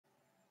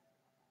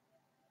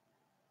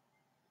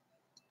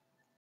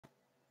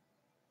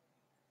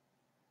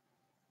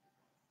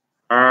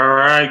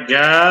Alright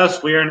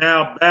guys, we are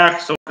now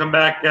back, so welcome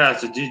back guys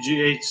to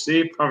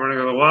DGHC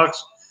Permanent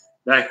Deluxe,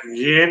 back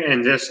again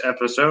in this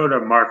episode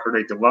of Mario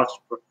Kart Deluxe,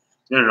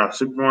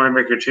 Super Mario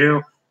Maker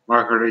 2,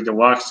 Mario Kart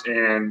Deluxe,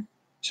 and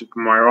Super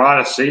Mario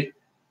Odyssey.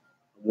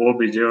 We'll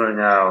be doing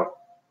more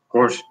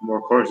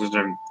courses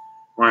in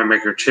Mario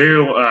Maker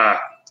 2,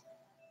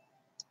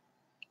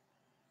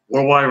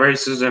 worldwide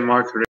races in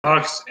Mario Kart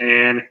Deluxe,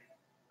 and,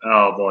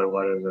 oh boy,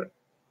 what is it?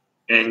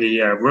 And the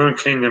Ruined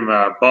Kingdom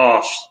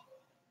boss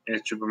in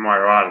Super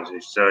Mario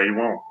Odyssey, so you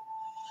won't.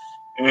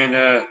 And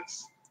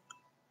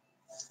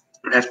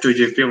after we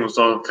do films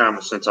all the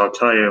time, since I'll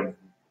tell you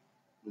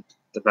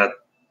about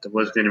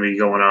what's going to be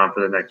going on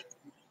for the next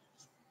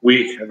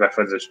week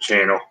for this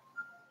channel.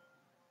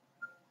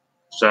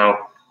 So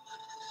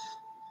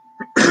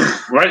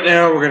right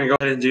now we're going to go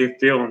ahead and do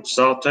Phil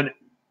Insulted.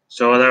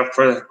 So without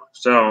further,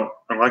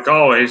 and like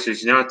always,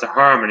 he's not the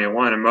harmony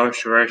one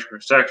emotion, racial,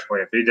 or sexual.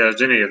 If he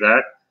does any of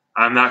that,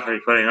 I'm not going to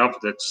be putting up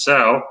with it.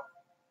 So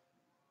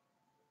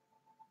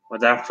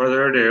without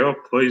further ado,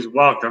 please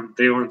welcome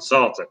Feel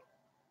Insulted.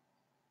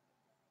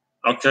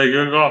 Okay,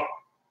 Google.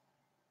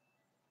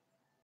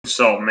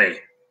 Insult me.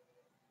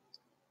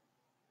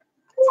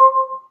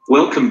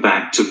 Welcome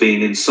back to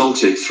being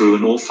insulted through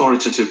an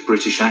authoritative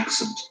British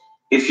accent.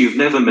 If you've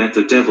never met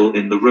the devil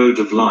in the road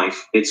of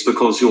life, it's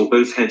because you're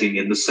both heading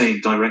in the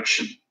same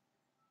direction.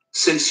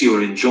 Since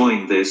you're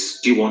enjoying this,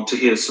 do you want to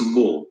hear some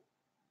more?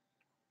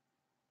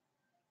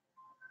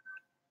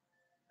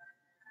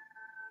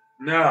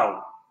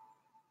 No.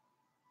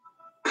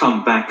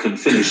 Come back and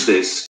finish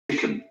this,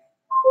 chicken.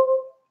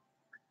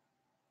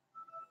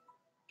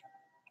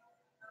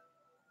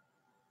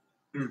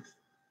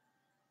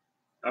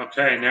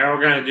 Okay, now we're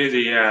going to do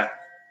the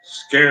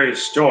scary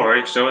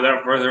story. So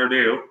without further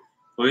ado,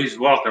 please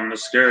welcome the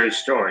scary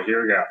story.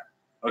 Here we go.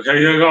 Okay,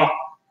 Google.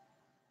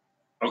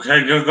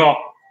 Okay, Google.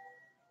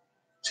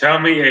 Tell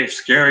me a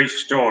scary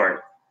story.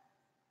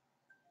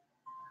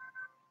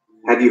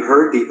 Have you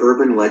heard the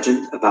urban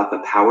legend about the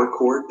power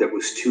cord that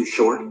was too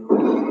short?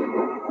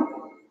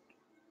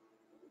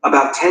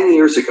 About 10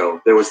 years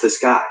ago, there was this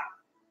guy.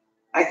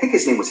 I think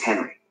his name was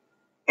Henry.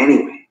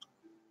 Anyway,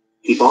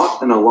 he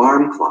bought an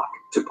alarm clock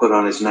to put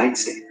on his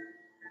nightstand.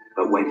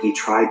 But when he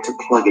tried to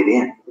plug it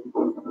in,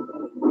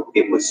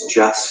 it was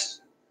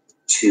just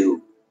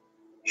too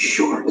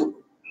short.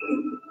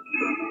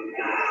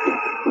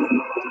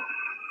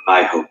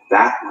 I hope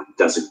that one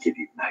doesn't give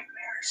you nightmares.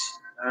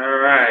 All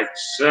right,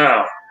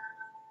 so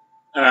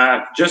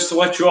just to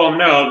let you all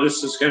know,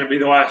 this is going to be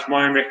the last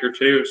Mario Maker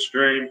 2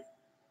 stream,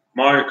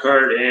 Mario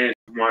Kart and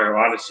Mario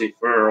Odyssey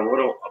for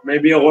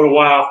maybe a little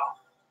while.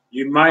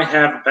 You might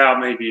have about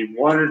maybe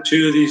one or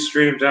two of these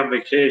streams on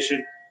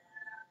vacation,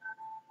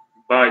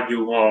 but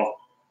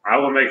I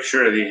will make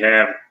sure that you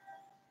have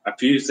a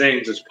few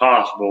things as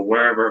possible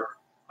wherever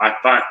I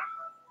find,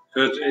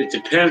 because it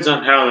depends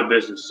on how the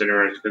business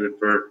center is. Because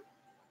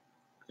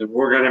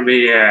we're going to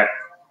be at,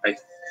 I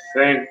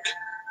think,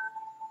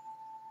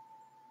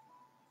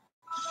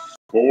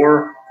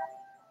 4.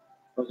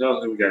 What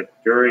else have we got?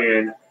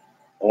 Durian,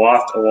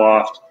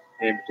 Aloft,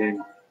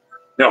 Hampton.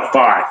 No,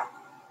 5.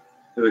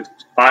 So it's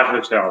 5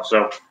 hotels.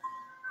 So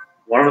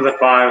one of the 5,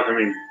 I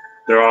mean,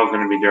 they're all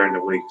going to be during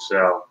the week.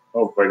 So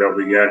hopefully they'll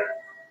be good.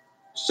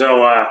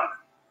 So I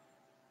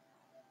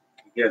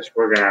guess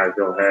we're going to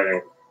go ahead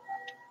and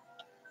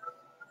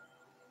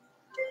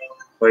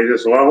play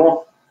this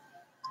level.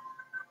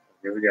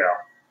 Here we go.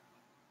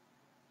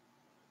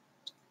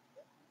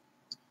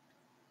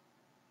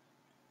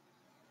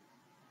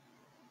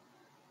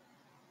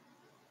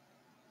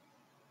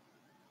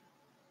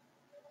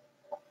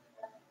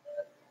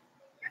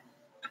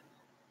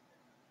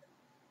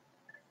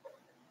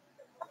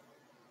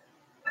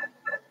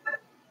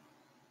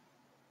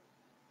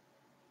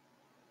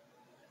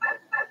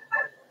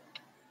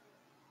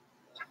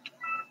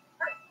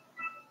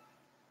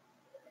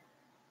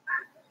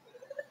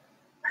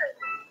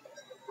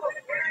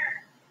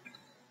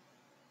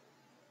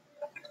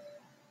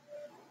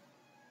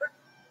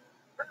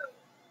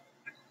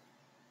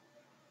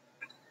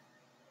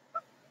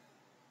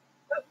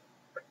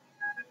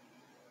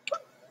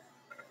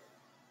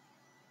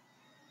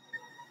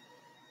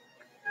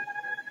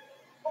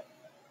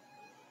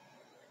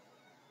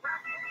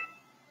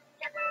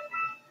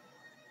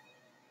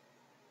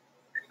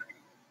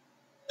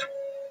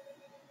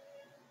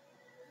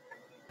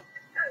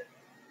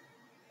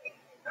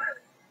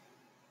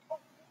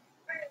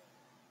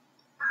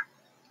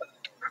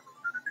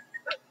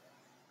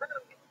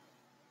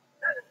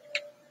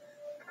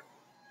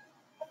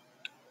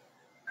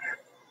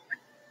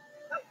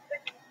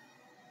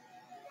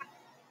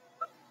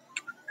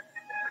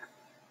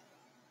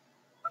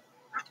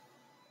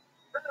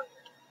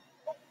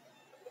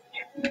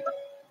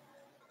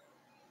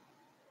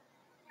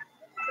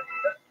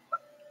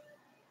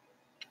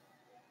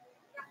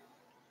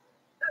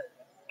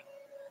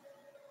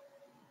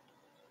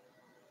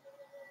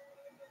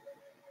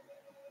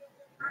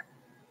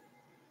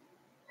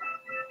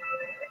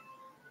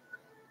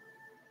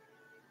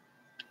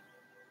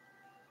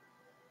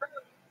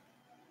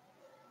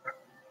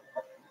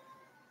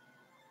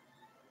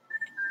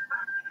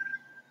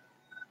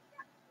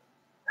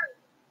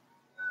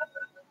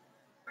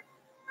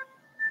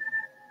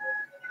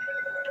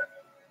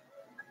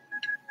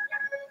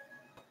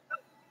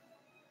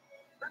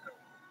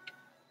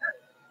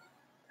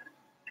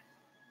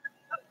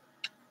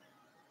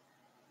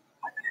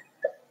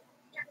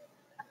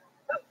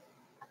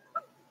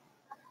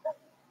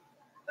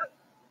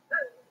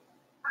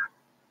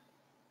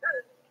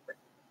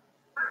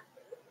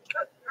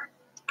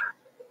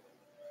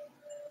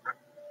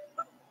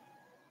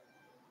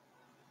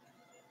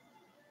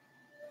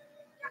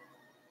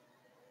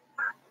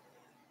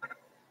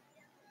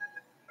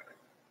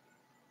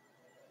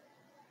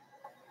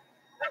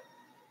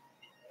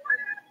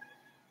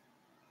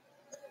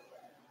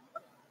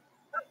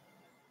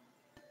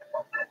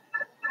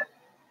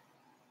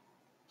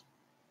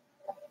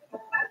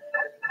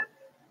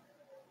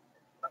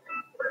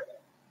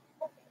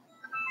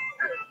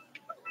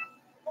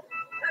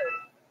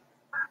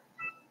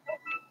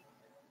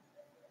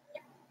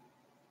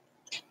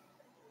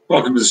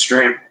 Welcome to the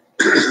stream.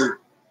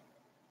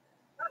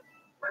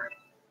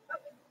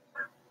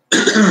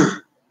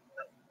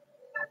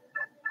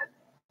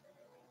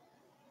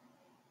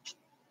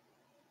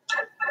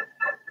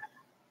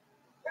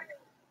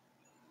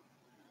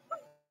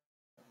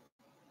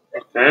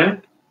 Okay.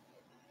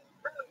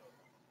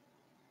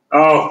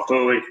 Oh,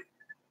 fully.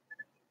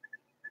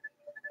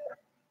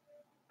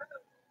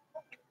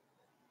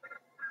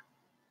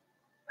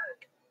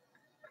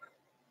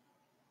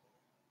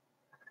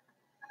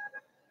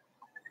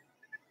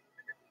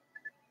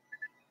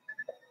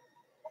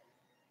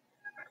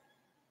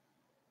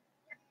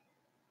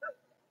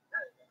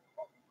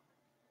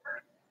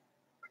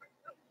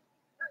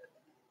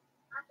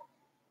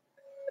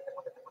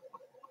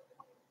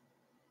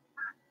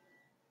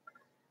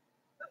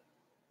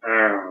 All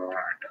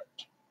right.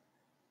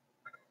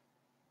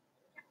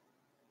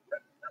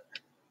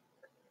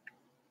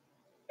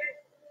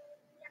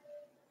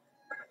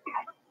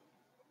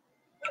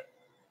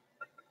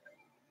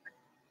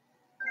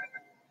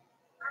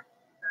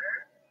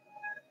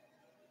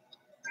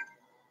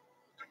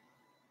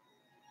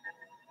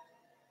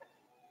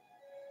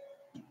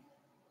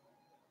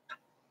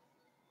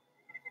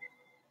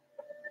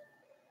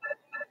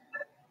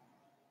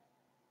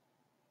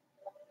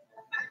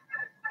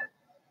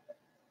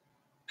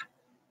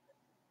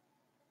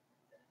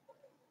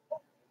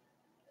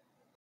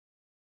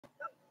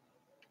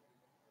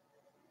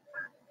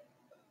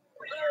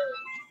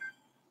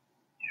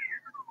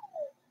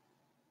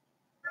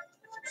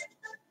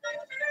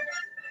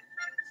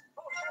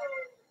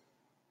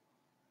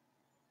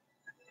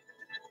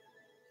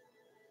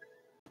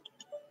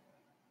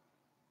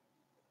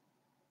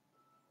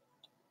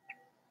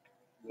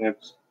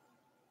 Next.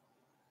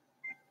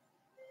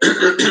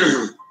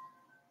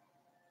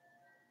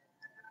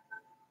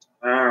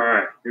 All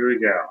right, here we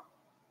go.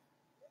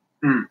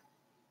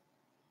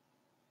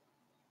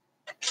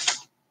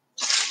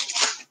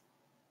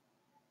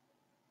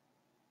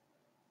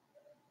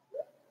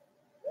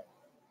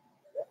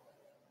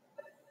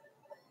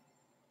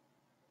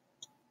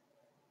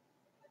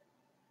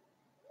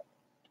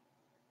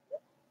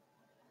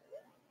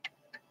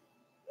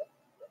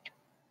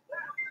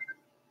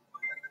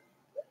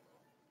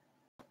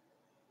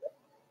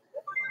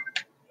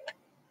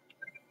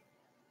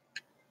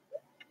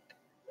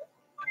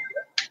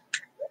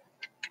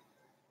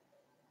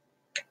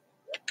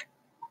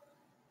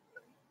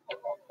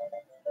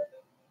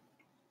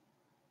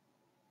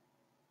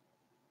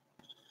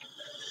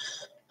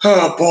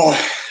 Oh boy,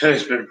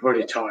 it's been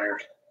pretty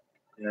tired.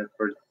 Yeah,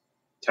 pretty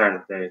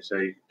tired today, so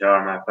you can tell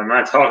I'm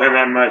not talking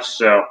that much,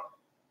 so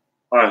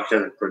I'm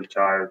pretty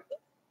tired.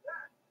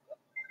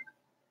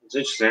 It's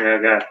interesting. I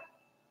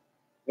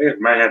think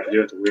it might have to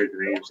do with the weird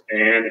dreams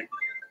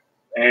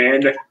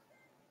and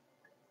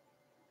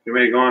you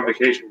may go on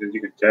vacation because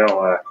you can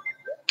tell.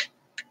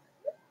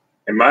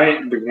 It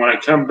might when I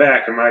come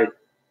back, it might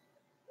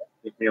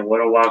take me a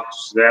little while.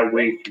 Cause that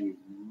week you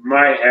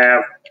might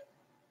have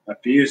a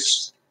few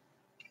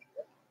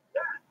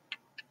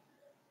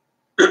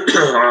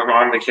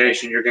on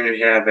vacation. You're going to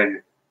be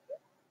having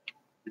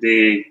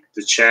the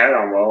chat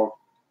on. Well,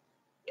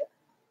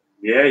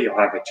 yeah, you'll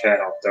have a chat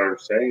on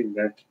Thursday, and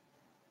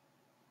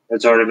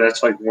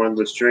that's like one of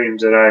the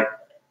streams that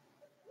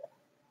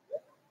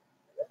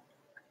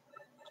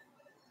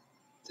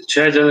the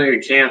chat doesn't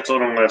get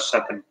canceled unless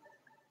something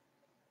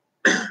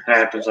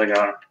happens.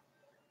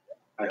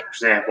 Like for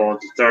example,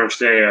 the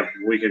Thursday of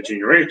the week of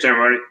January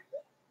ceremony.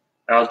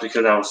 That was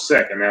because I was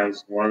sick, and that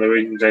was one of the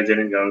reasons I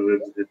didn't go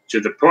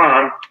to the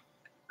prom,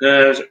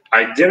 because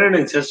I didn't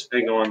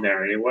anticipate going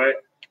there anyway.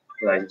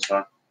 But I just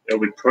thought it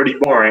would be pretty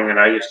boring, and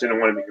I just didn't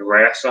want to be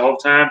harassed the whole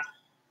time.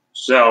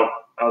 So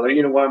I was like,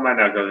 you know what, I might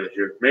not go this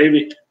year.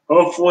 Maybe,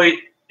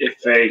 hopefully, if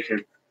I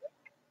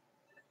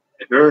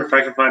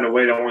can find a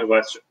way to only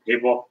let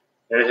people,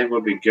 I think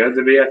would be good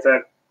to be at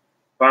that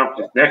prom.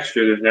 Because next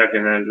year there's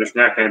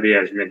not gonna be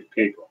as many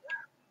people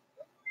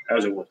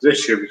as it was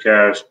this year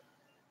because.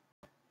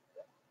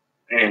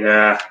 And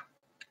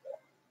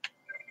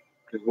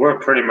we're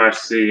pretty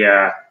much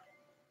the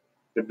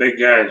big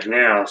guys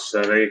now,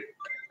 so they.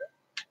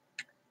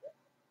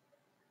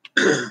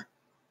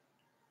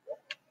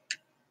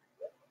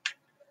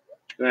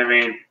 I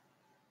mean,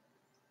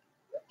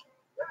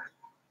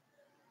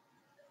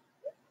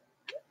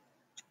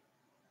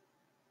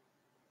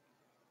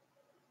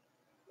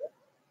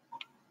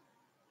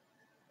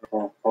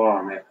 hold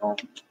on, man.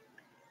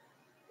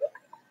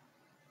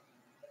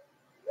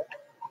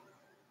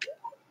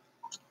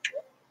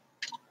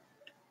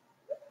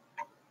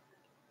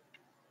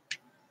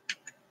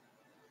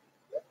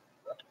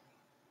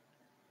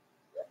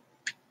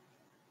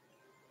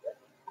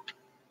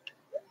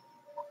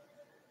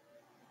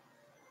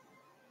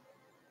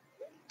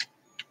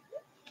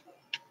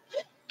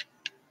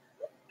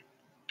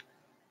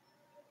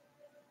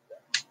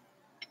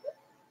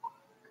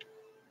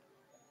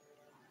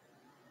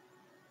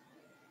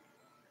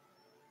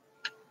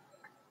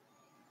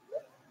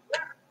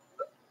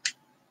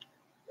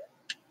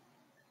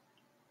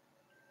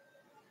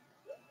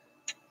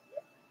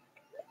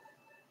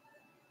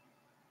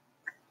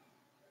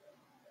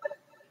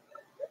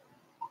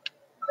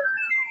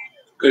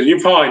 Because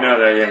you probably know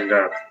that you didn't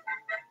go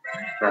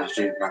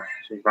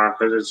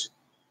because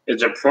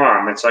it's a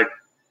prom. It's like,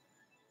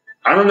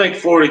 I don't think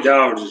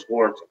 $40 is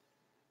worth it.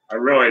 I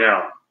really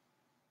don't.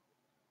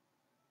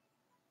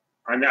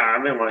 I know.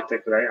 I mean, I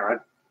think I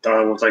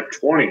thought it was like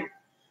 20,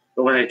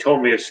 but when they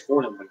told me it's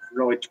 40, I'm like,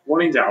 really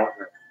 $20,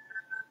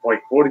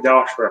 like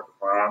 $40 for a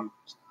prom,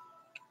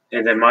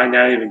 and they might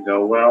not even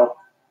go well.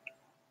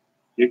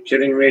 You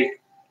kidding me?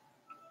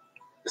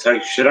 It's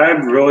like, should I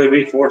really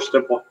be forced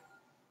to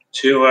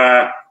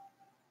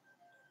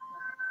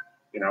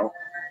you know,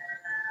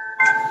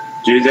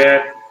 do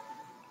that?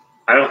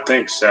 I don't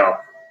think so,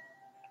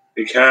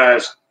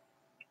 because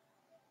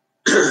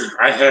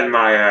I had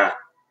my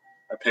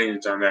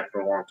opinions on that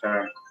for a long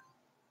time.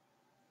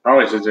 I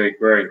always said they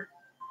great.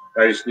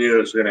 I just knew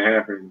it was going to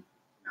happen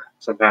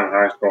sometime in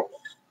high school.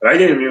 But I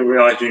didn't even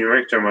realize junior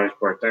rank ceremonies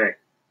were a thing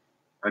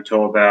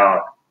until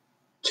about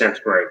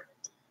 10th grade.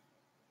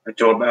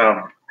 Until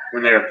about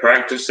when they were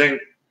practicing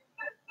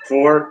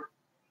for it.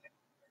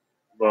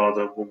 Well,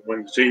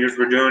 when the seniors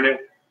were doing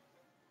it.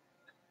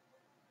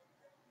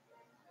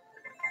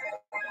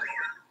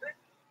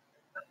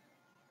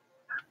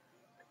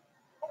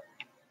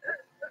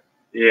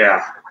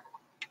 Yeah.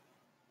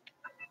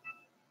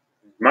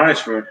 My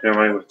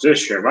ceremony was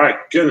this year. My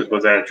goodness,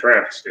 was that a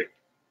travesty.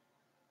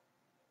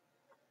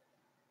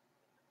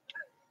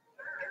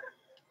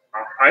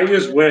 I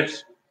just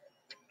wish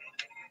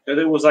that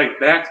it was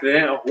like back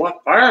then.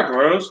 What, Fire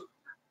Bros?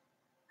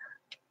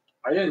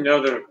 I didn't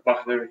know that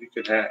you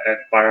could have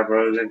Fire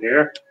Bros in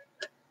here.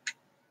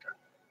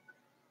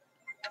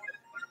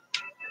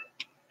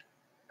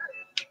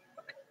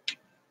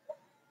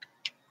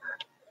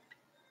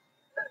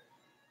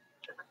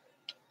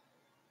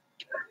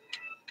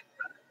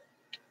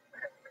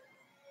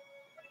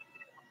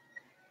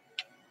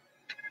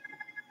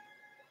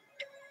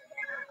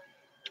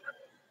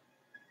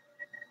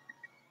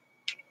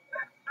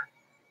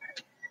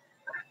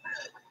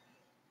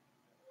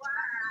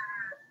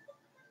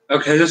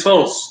 Okay, this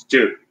little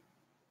stupid.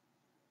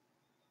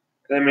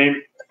 I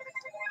mean,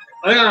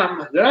 did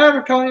I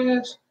ever tell you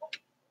this?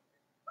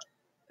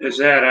 Is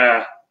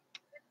that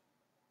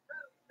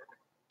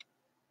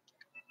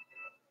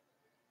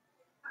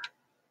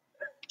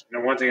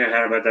one thing I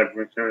had about that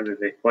return that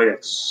they played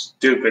it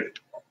stupid,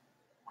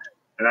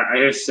 and I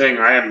just saying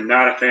I am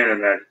not a fan of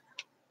that.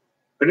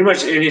 Pretty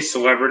much any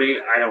celebrity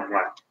I don't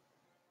like,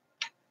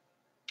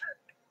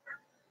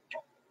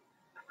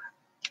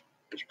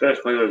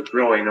 especially those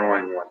really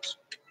annoying ones.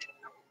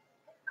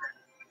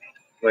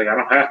 Like, I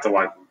don't have to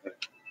like them.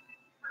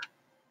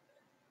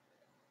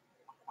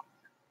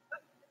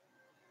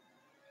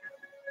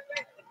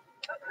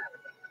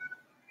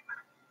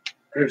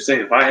 Here's the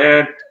thing: if I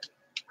had a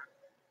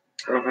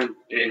girlfriend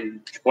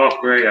in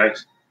 12th grade,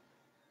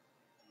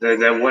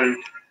 that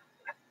wouldn't.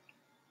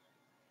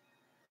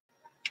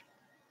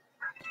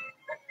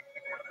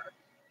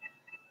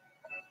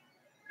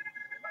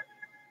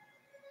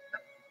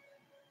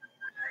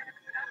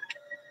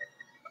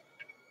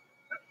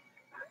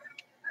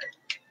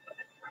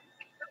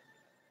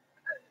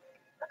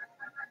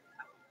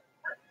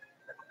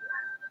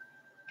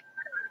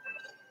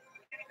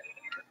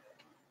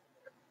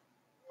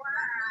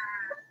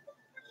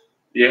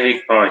 Yeah, you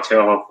can probably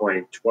tell hopefully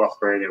in 12th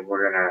grade that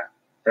we're gonna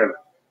have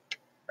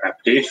a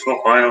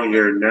peaceful final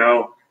year.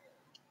 No,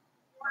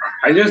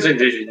 I just think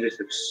they should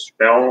just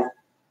expel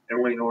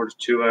Emily in order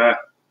to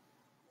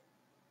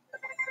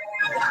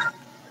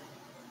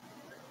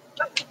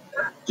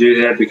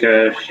do that,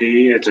 because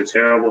she is a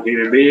terrible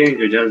human being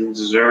who doesn't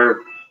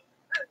deserve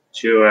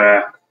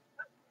to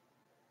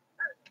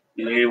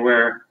be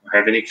anywhere or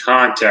have any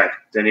contact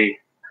with any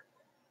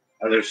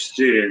other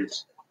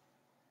students.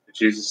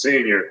 She's a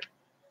senior.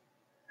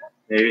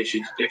 Maybe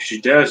if she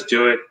does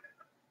do it,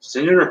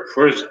 send her to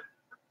prison.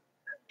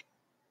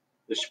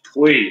 Just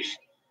please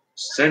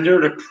send her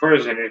to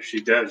prison if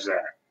she does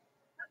that.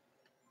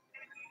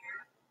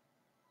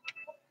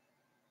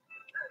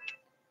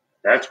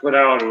 That's what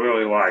I would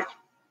really like.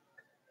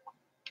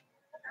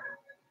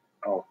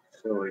 Oh,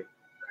 silly.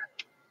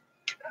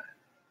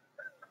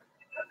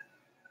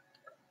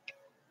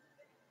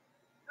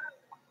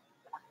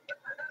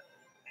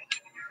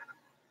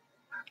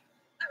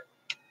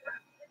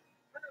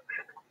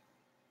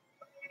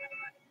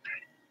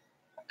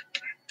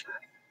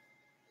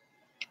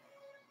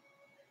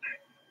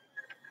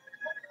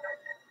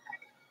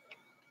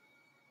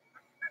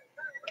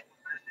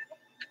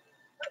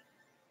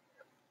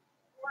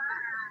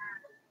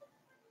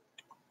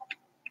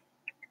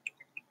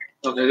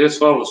 Okay, this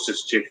level's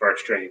just too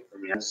frustrating for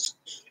me. It's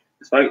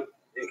like,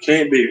 it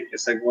can't be.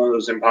 It's like one of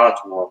those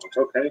impossible levels.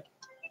 Okay,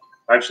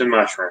 pipes and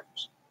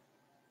mushrooms.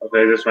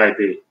 Okay, this might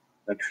be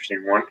an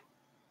interesting one.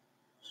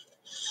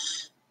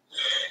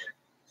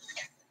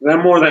 And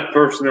I'm more that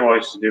person who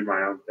likes to do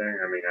my own thing.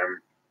 I mean,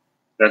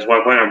 that's why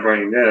I plan on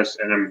bringing this,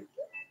 and I'm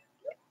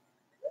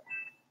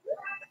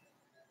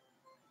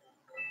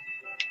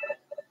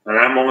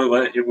only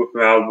letting people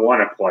who I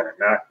want to play it.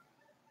 Not,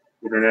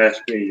 you don't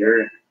ask me.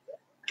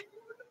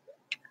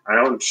 I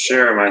don't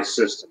share my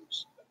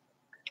systems.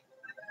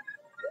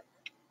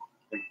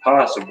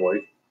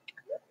 Possibly.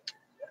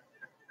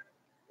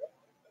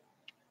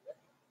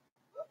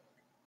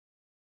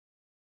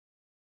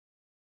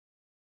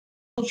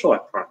 Also,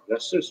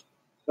 that's just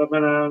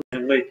something I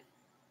like.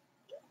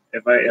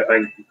 If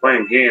I'm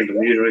playing games,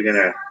 I'm usually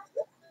gonna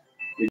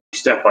do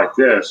stuff like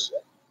this.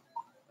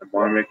 A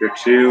Mario Maker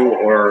 2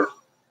 or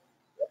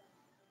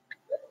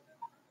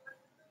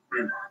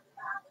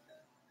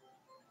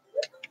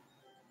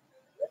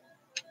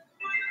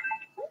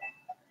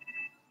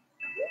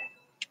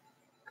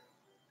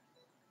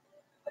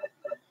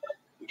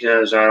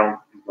because I don't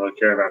really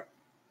care about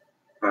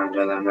times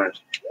all that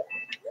much.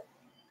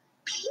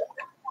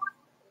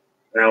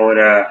 And I would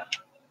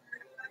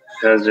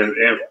because if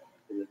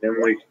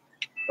Emily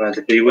had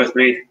to be with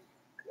me,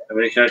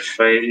 every time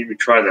she even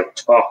try to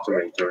talk to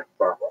me during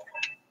fun,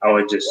 I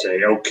would just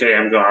say, "Okay,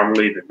 I'm going. I'm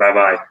leaving. Bye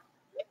bye."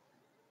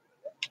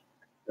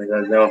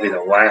 That'll be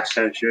the last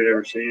time she would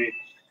ever see me.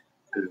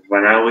 Because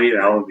when I leave,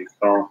 I'll be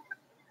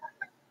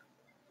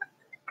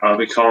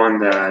calling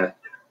the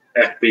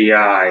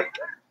FBI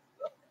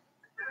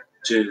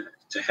to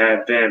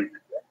have them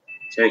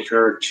take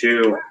her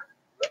to,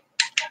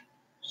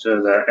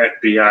 so the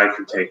FBI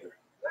can take her.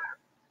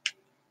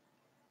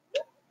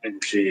 And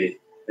if she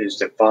is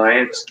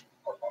defiant,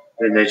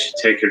 then they should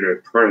take her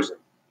to prison,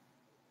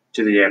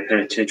 to the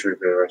penitentiary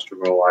for the rest of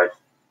her life.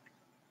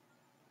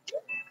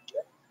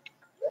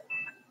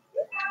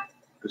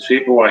 Because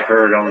people like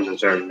her don't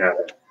deserve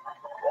nothing.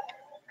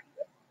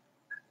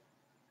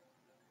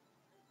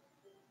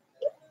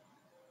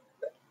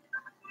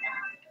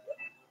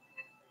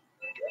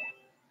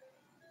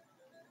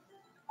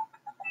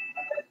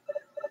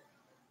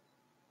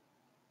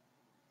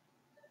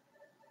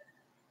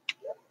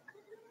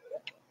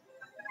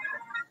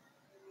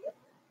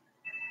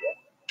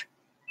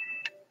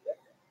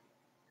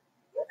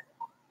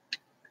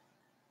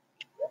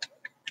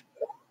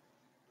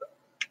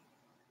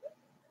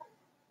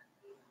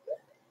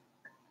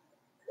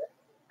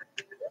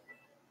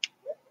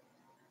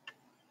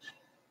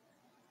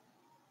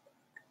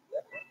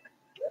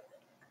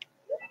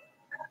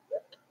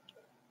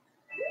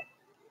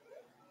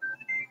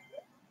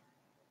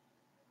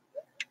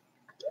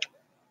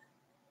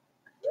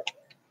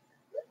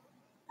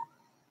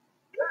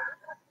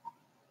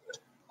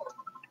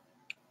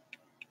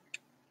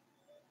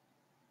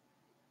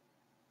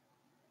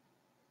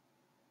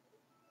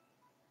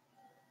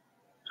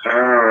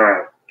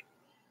 Alright.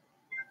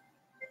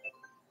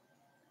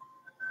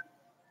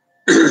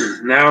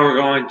 Now we're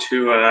going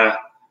to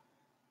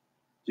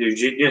do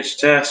genius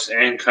tests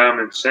and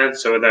common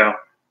sense. So now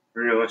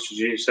we're going to list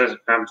genius tests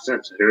and common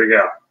sense. So here we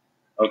go.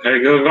 Okay,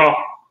 Google,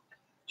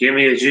 give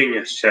me a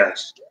genius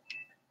test.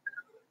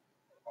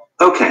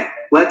 Okay,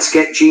 let's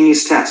get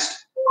genius test.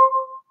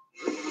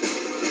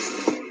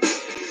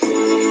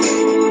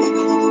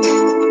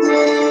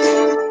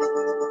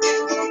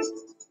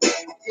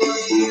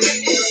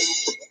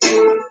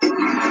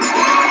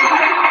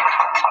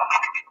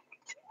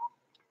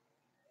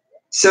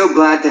 So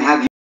glad to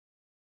have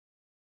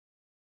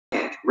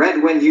you.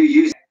 Red when you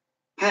use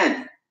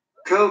pen,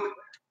 Coke,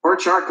 or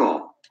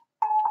charcoal.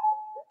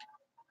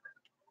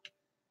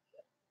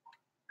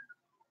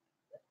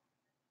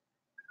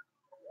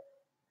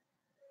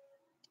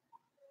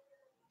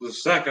 The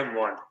second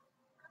one.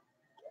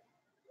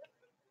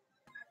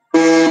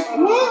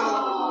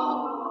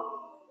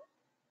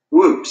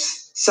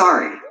 Whoops,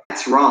 sorry,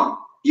 that's wrong.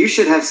 You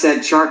should have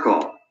said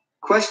charcoal.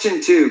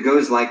 Question 2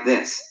 goes like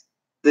this.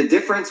 The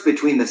difference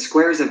between the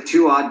squares of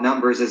two odd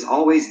numbers is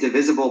always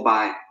divisible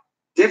by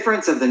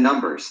difference of the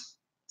numbers,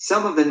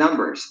 sum of the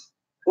numbers,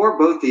 or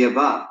both the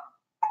above.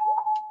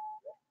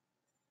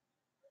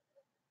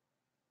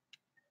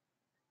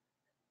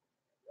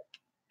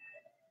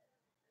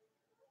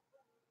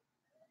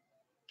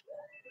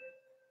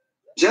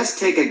 Just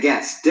take a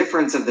guess.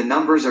 Difference of the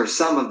numbers or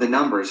sum of the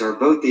numbers or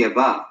both the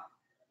above.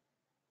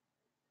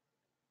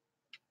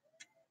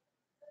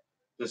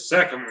 The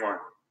second one.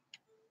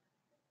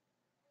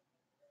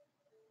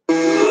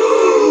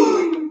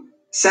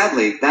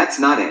 Sadly, that's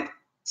not it.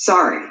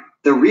 Sorry,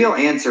 the real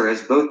answer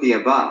is both the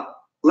above.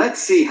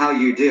 Let's see how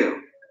you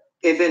do.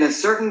 If in a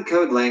certain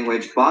code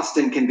language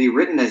Boston can be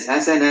written as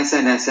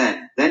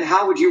SNSNSN, then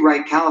how would you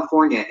write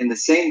California in the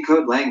same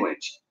code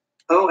language?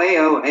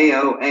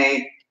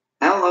 OAOAOA,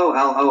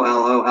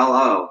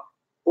 LOLOLOLO,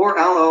 or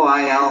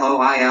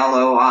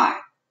LOILOILOI?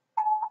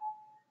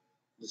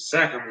 The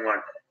second one.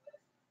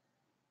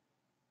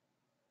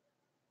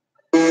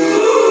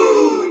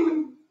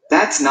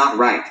 That's not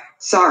right.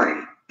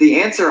 Sorry. The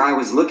answer I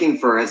was looking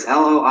for is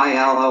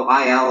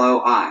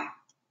LOILOILOI.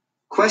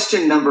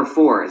 Question number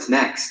 4 is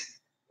next.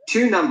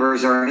 Two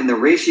numbers are in the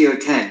ratio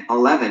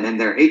 10:11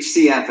 and their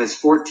HCF is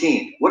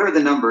 14. What are the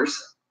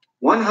numbers?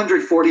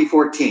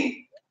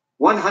 140:14,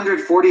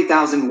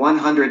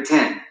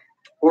 140,110,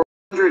 or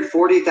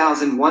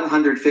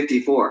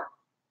 140,154?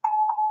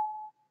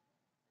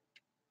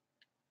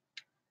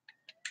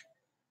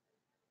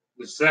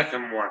 The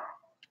second one.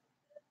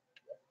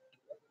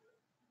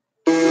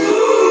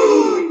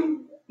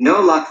 No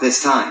luck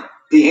this time.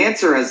 The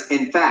answer is,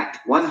 in fact,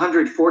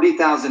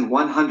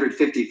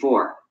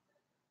 140,154.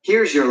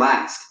 Here's your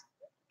last.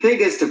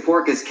 Pig is to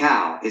pork as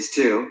cow is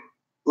to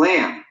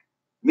lamb,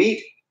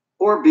 meat,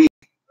 or beef.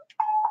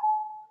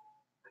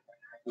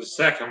 The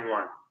second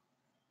one.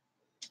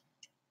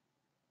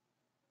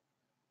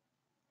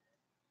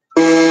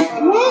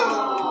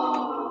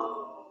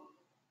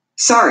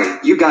 Sorry,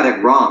 you got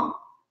it wrong.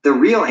 The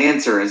real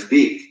answer is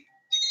beef.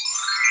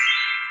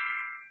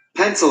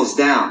 Pencils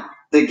down.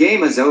 The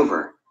game is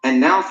over. And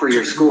now for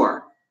your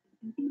score.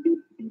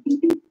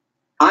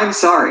 I'm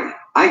sorry.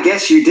 I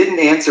guess you didn't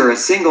answer a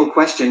single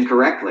question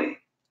correctly.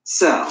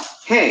 So,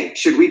 hey,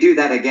 should we do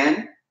that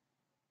again?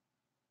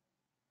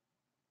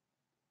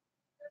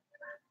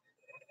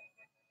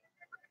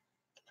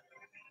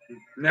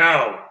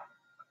 No.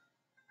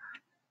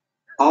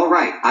 All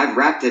right, I've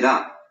wrapped it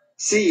up.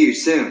 See you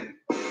soon.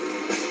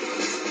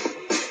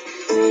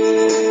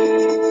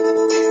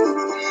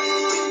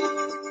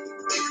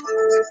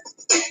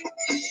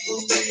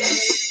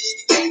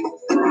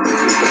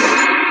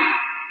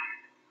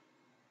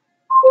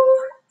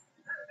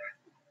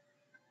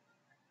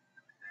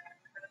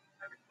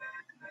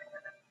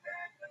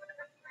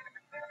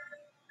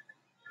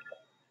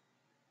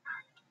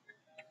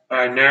 All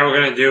right, now we're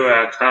going to do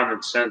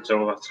common sense,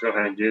 so let's go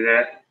ahead and do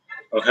that.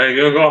 Okay,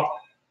 Google,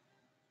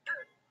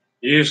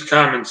 use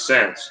common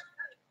sense.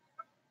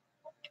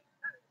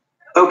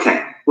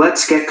 Okay,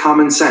 let's get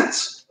common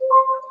sense.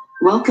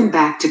 Welcome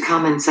back to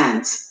Common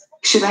Sense.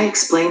 Should I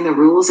explain the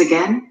rules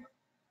again?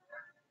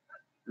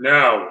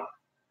 No.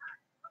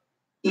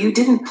 You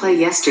didn't play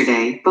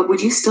yesterday, but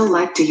would you still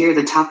like to hear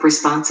the top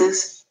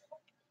responses?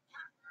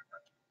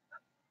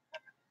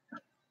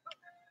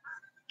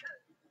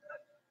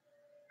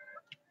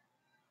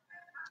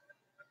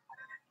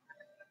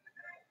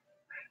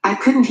 I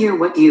couldn't hear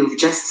what you've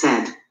just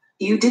said.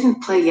 You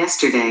didn't play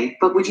yesterday,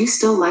 but would you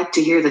still like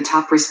to hear the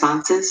top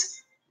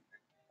responses?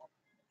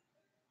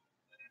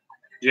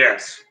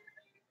 Yes.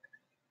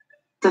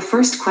 The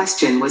first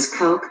question was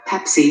Coke,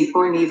 Pepsi,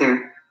 or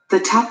neither. The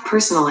top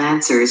personal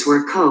answers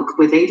were Coke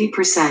with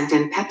 80%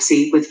 and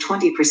Pepsi with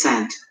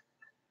 20%.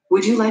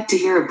 Would you like to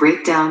hear a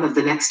breakdown of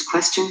the next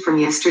question from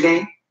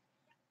yesterday?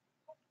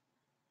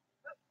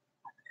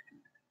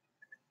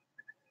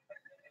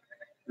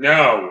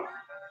 No.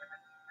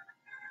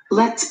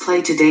 Let's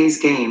play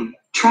today's game.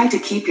 Try to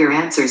keep your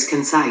answers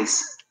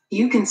concise.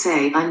 You can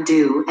say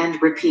undo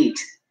and repeat.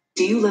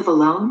 Do you live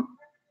alone?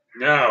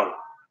 No.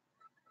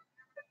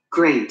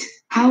 Great.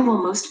 How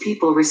will most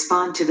people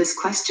respond to this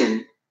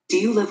question? Do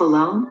you live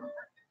alone?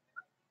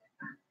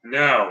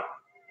 No.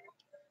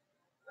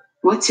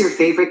 What's your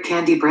favorite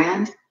candy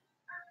brand?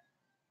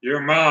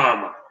 Your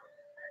mom.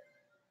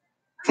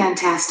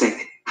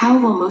 Fantastic. How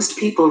will most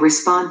people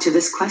respond to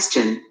this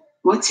question?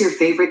 What's your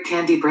favorite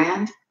candy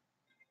brand?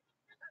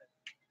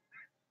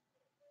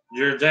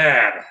 Your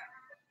dad.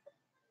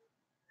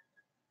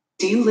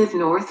 Do you live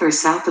north or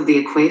south of the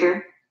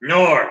equator?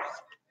 North.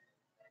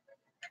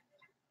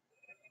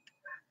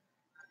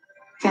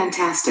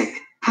 Fantastic.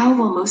 How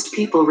will most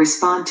people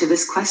respond to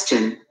this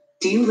question?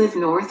 Do you live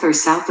north or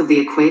south of the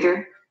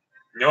equator?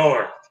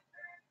 North.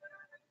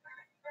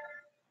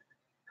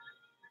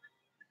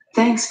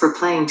 Thanks for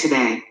playing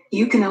today.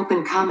 You can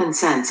open Common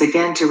Sense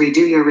again to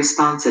redo your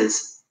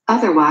responses.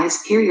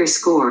 Otherwise, hear your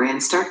score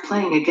and start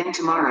playing again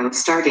tomorrow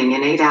starting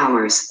in 8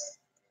 hours.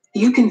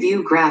 You can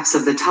view graphs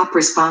of the top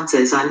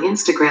responses on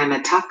Instagram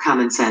at Top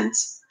Common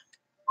Sense.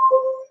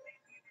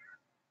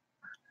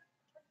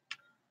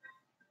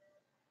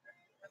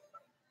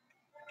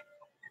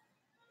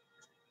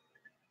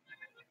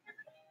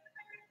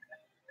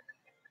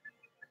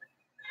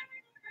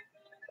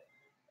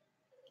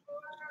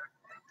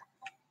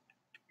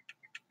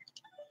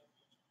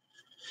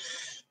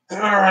 All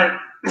right.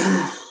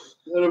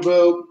 At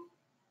about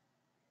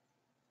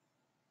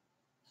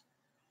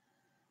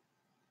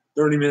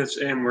 30 minutes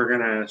in, we're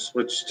going to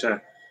switch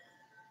to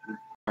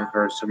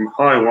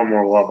probably one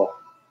more level.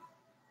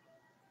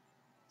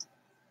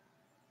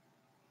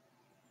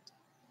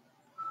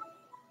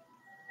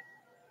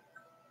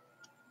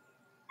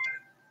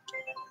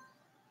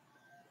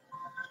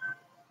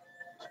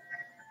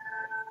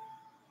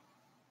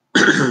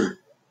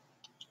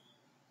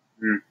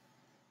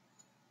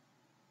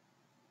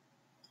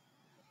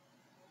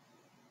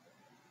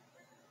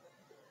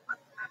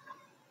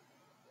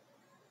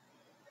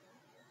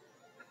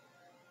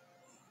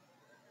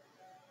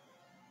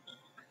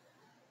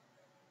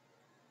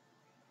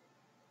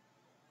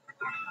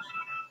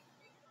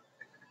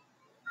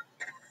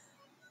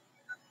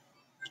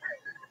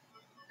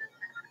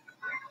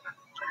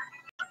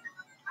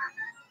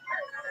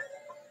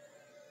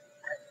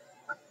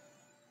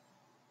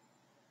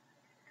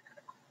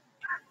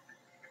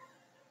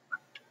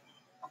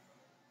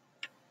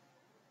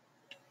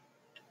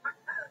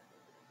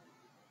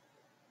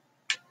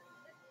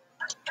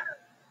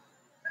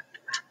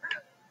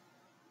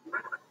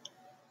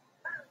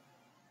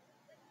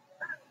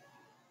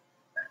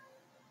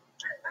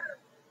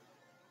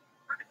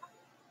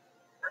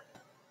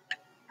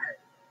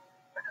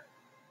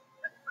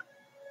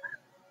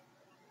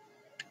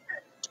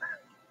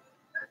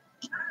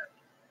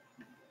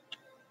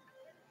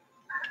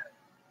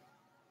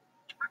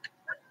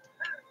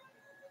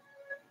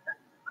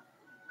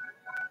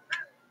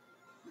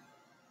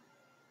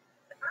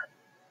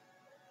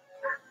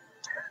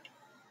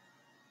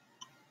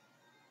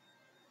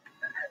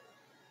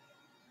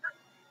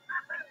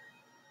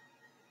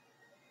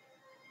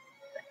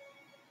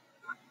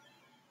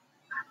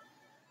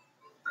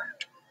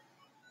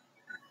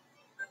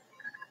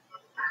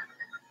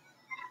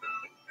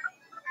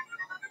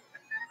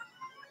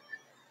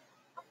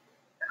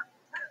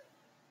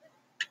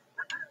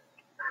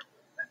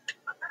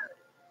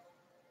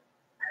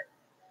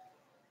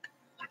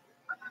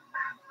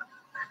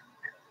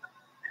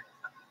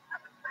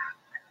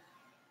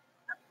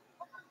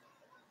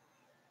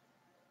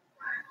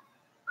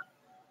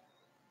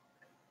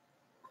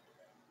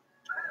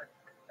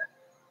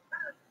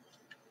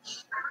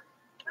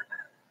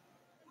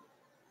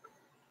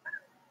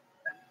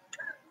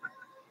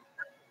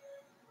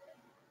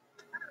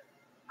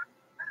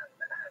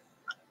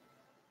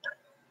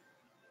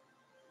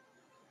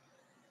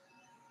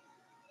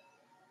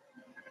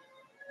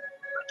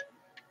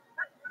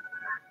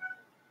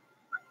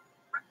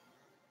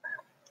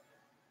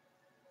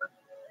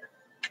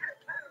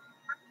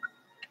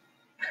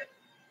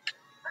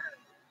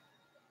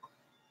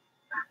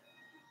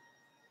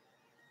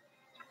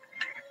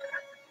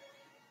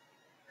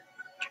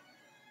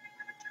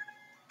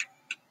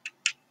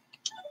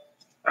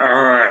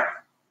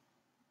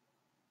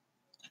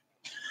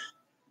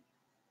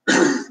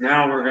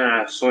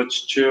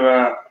 switch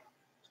to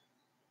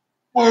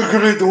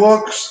Marketing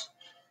Deluxe.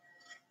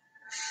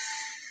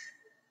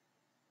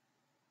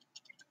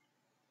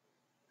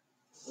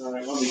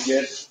 Alright, let me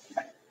get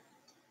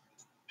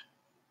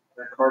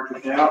that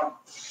cartridge out.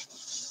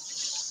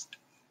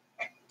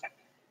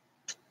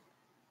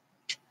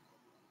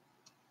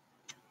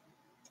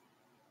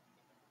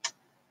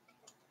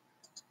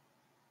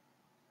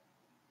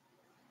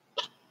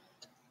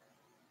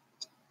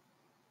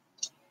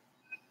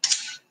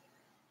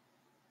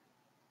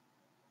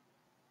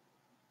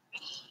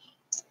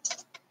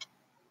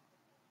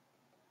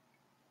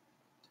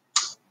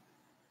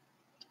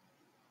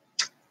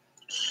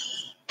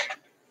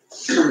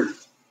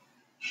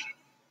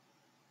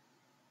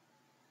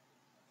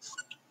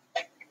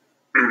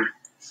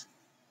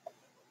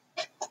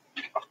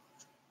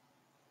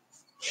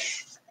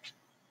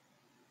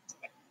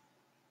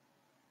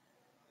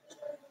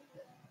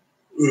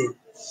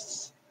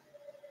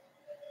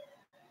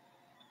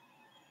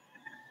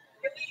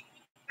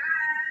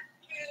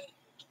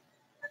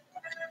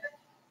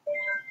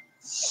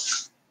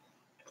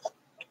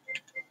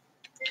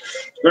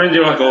 We're gonna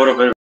do like a little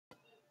bit.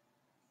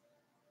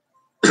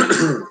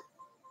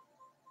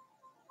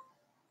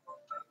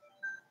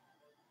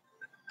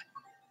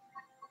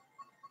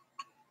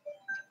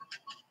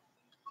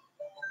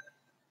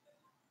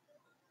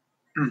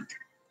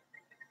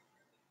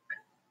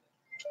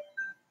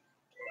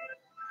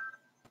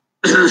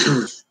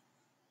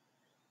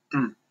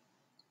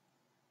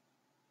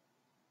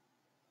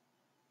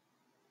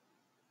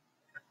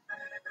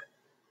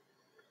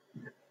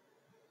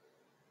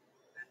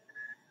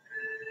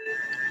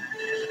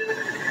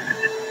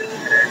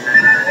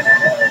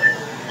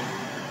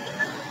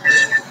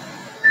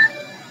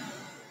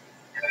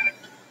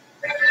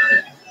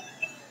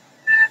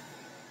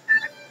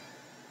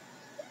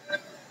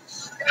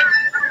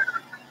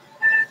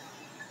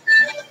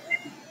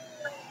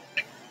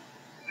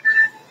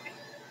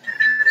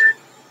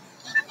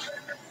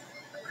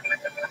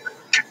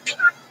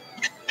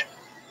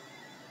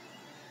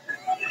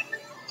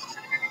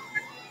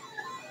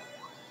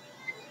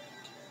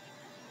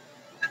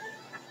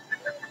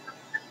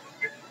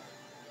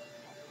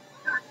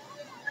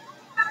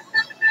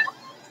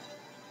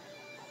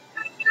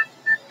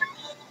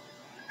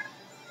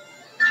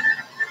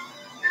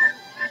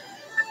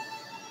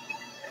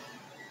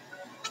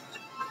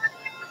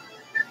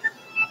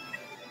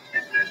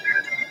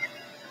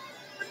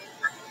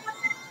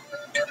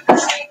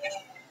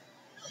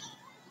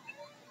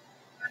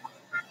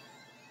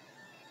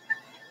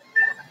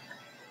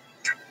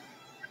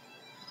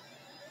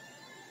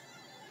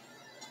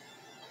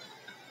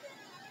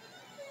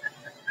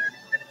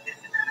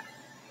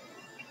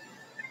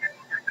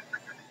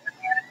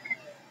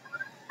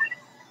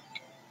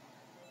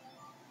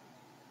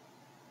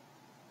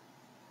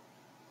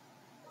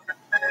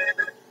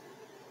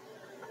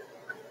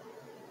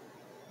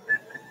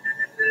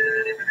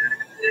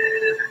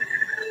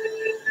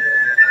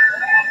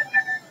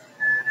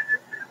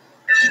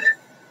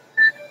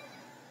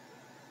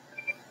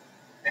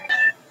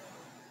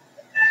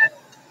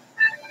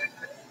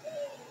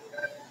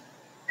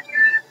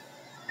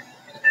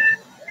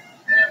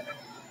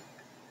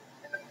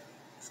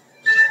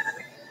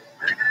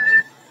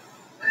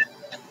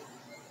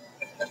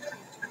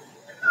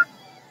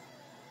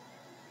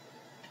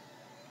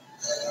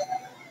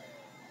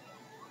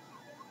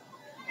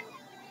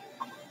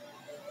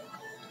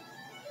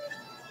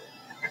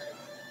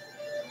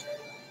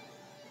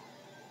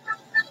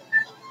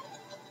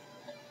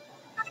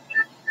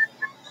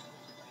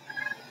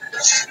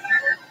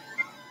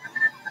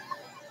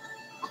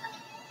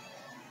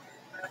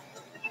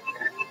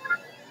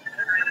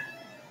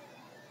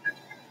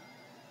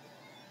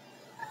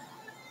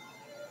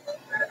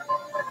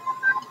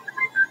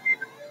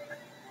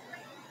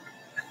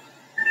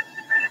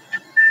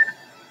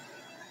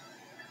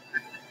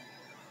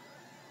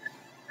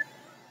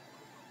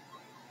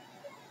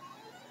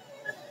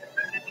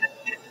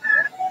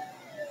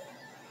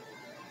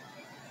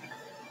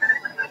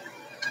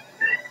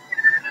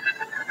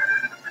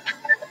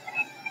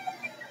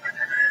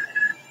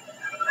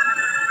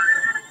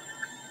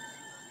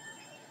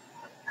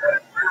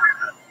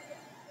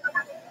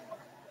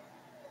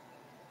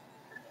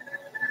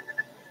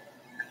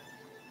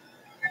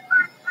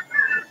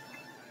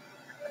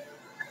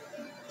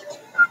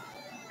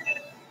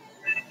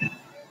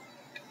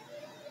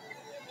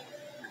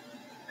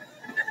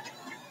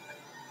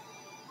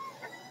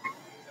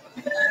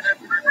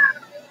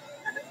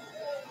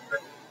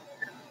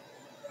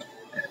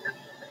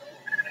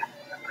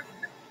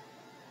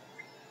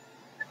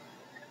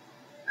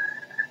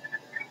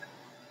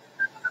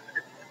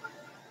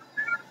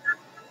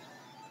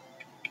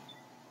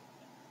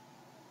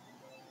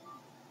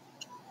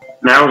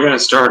 Now we're going to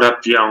start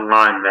up the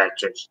online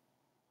matches.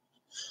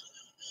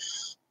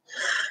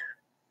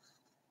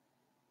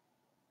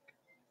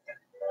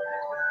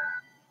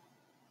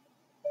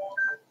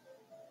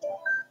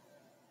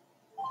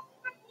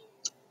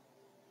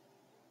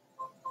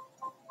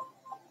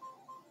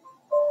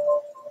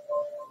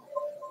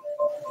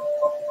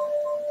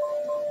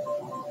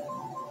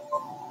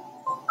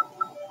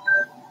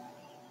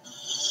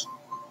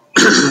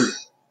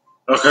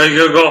 Okay,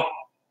 Google,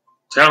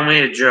 tell me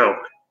a joke.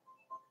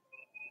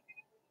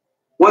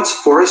 What's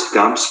Forrest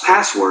Gump's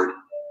password?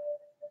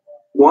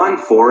 One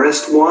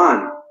Forrest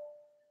one.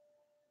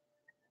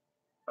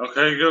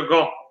 Okay,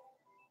 Google,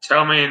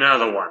 tell me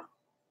another one.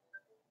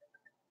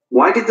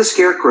 Why did the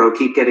Scarecrow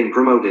keep getting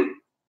promoted?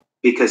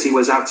 Because he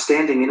was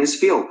outstanding in his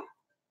field.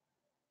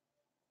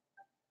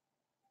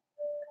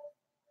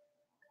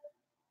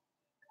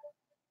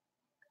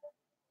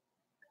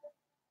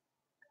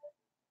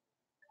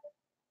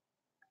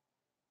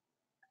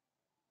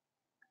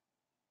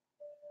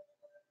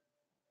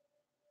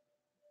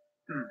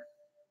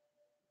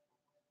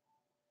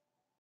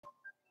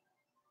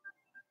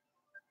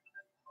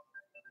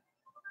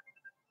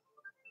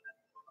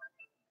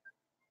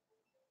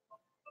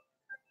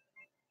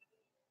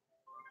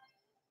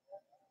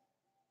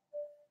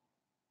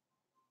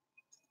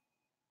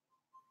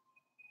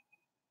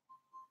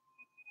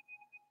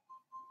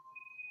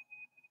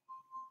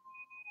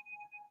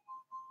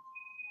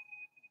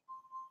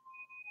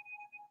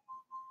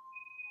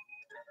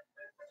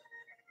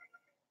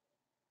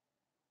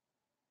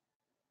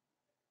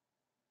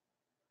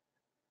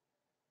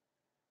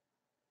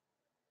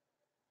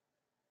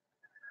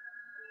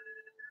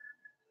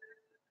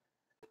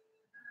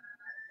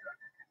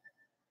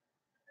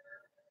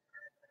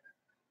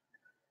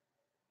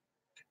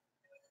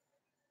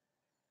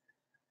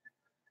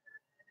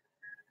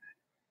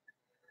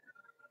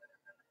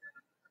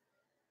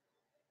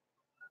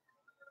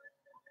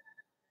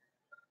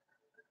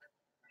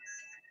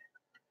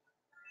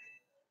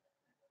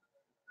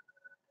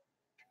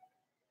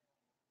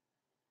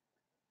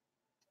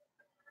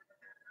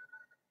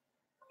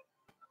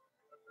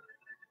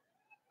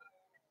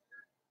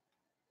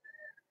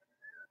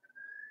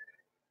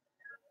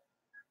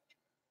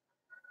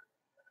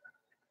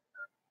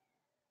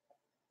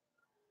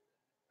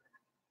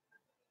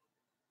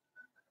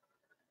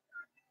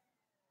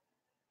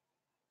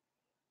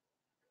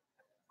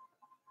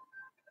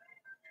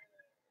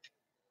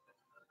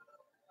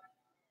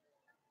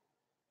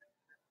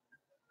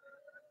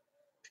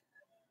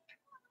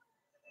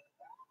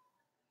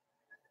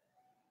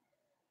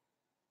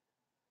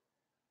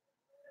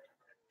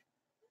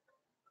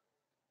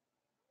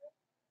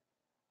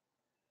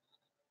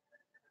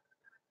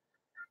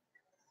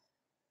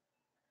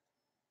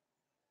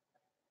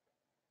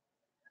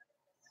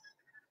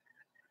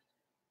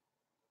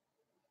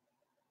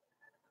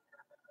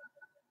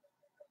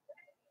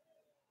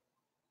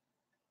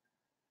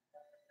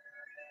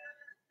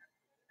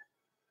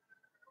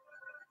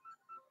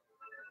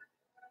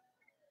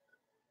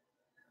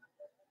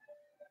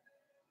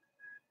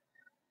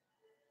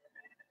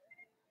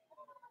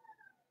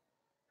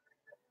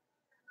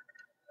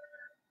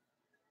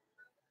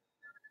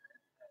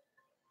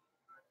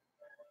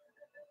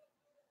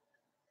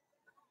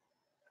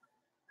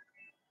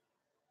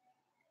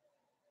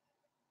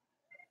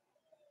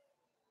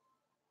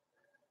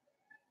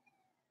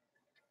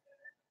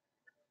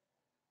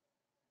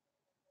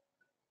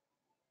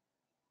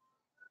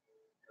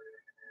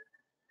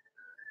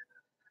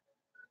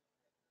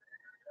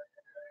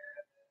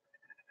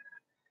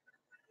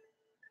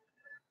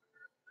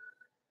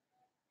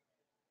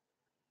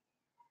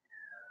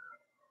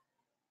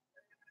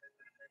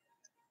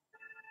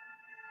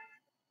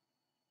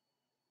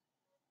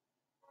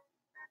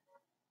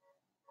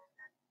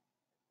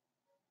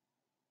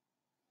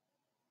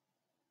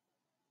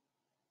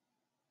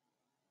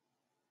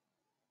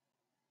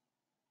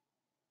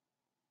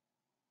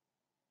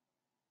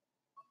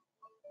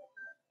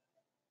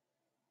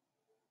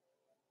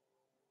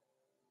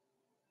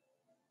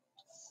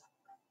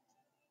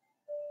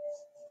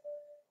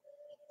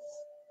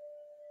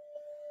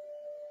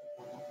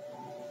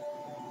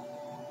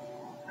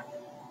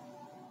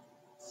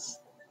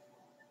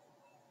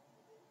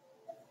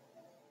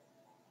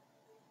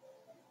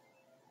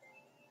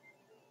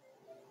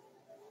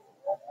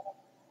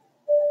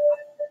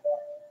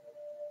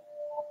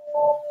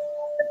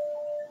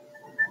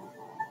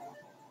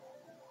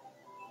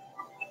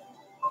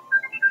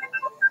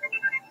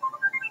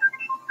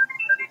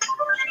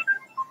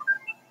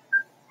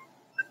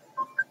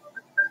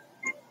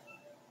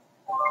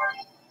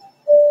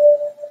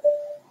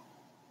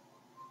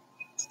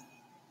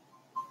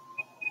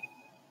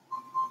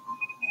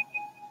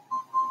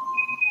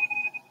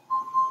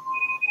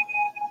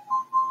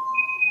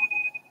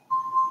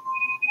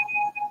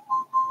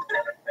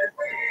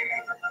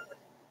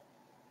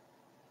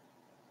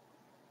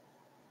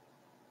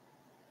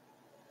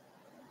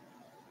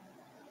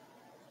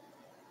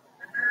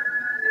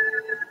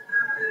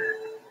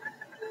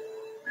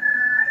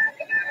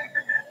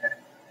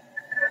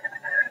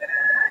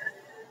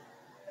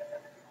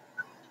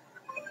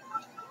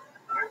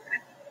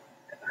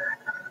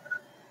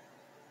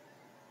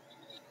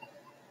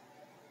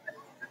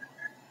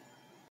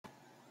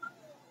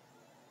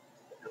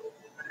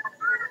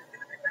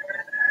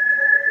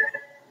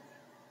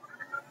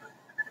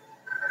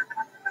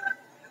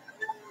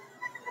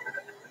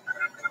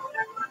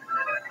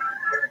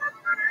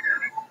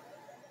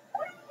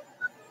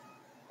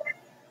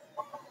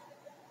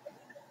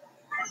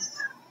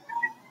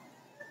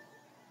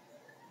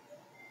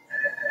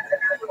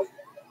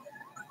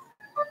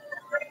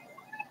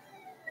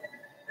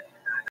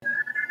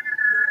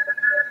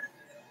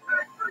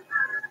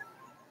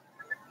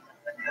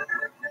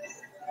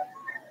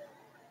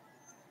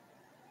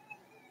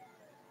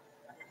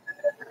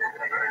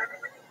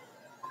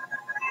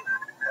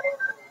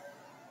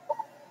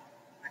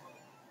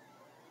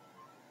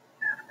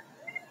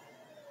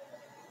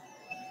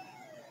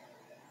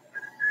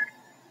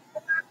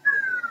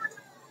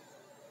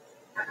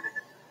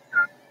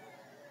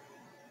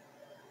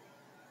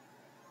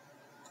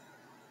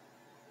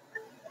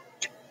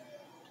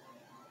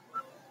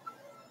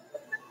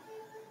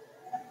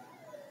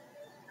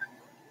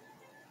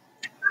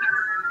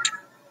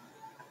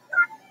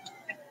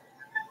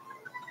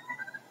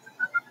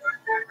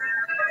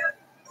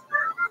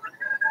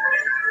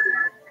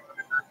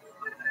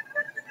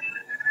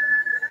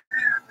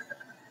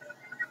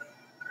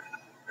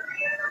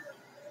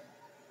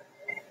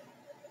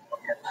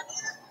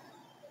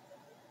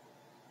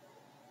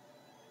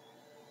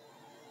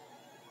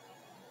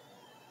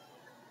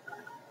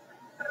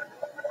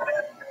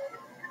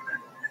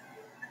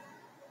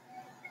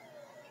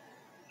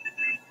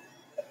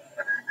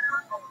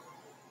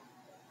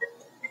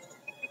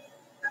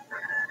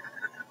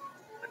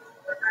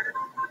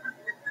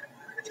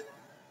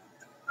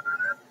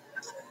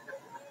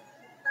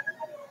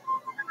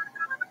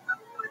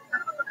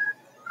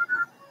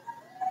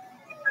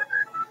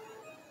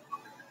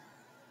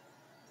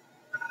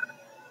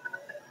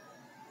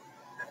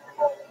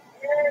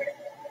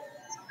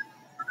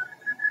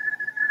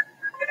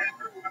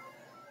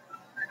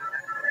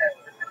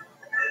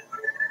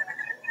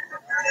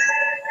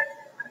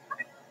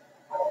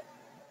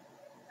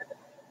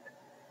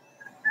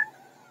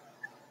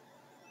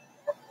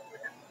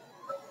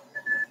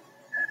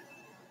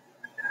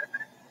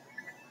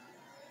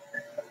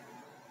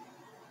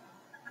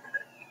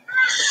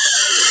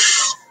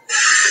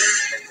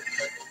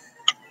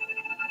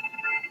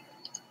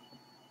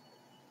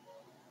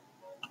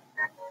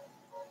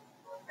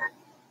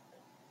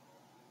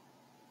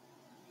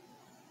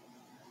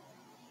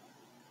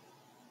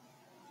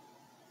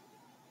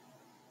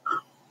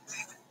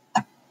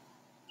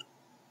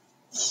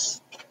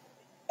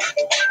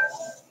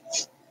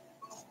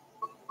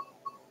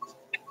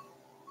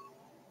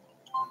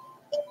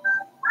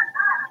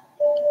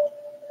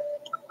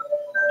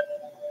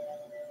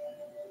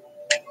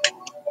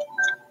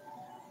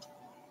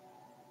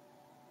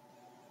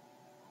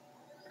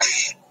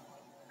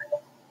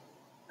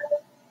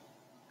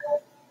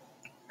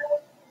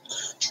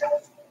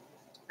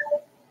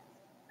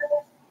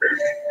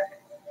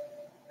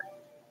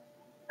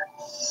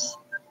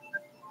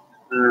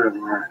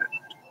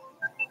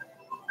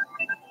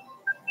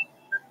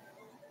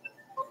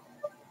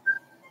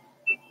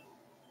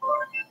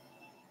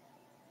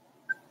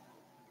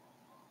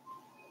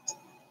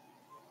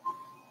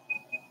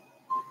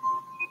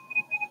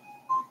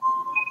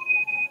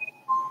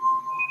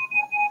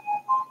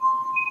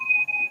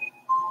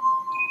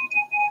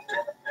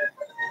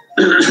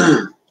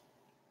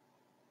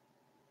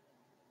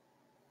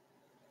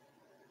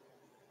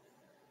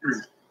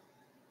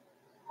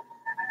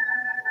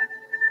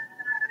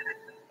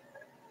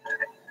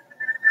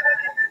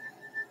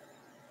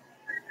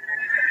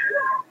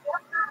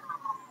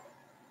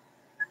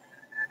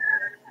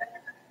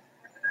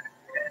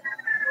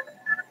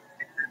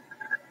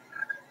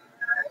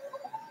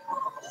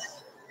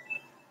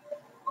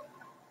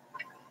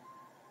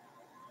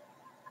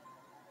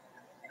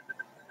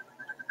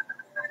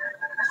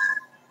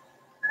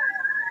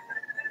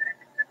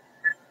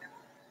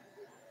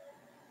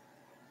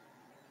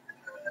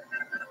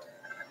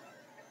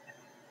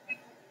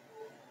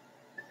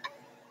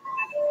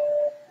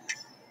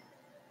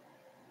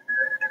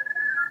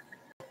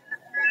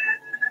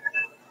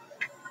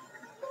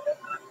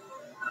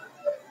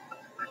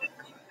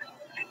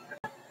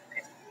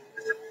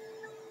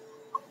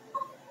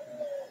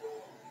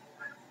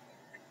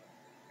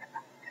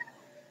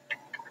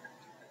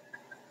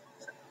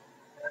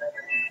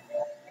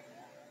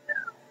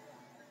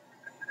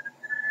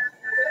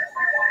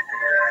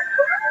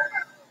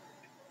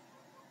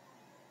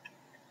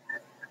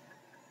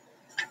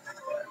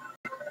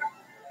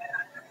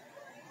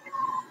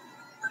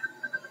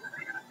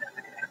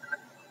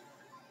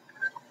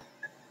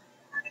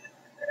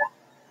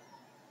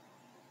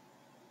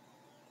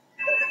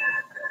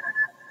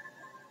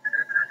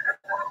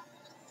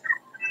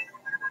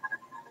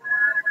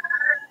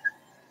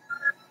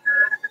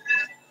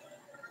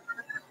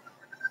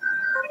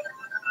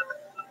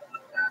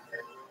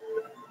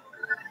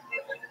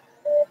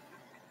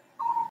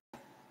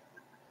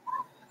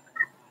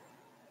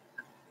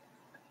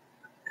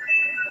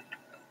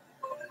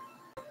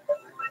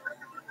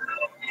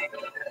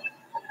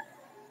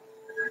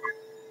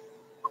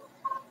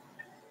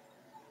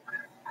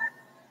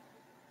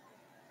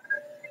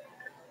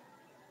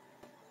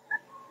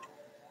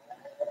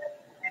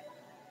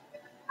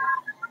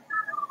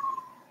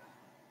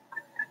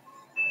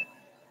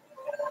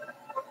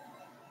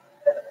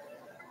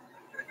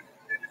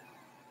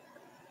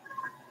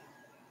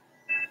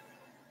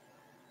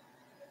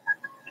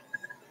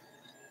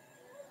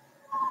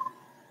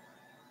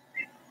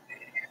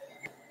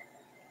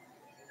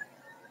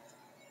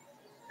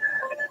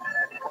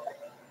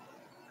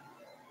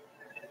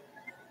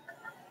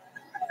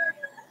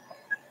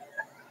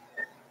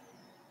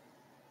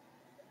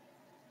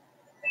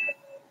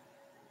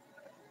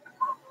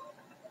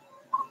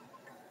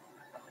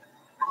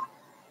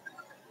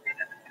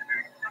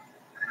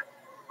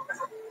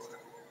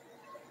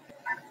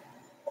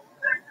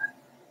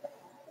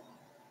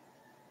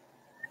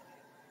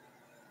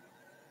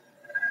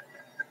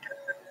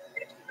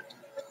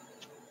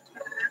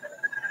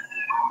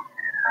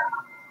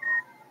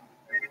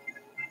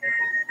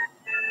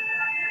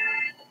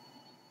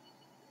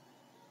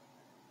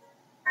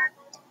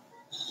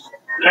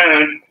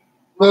 And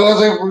No, I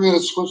think we're gonna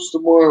switch to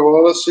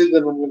more Odyssey.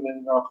 Then I'm gonna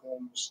end off.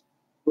 I'm just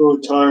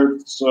really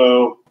tired.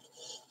 So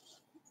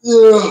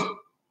yeah.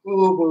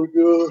 Oh my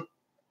god.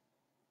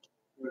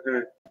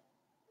 okay.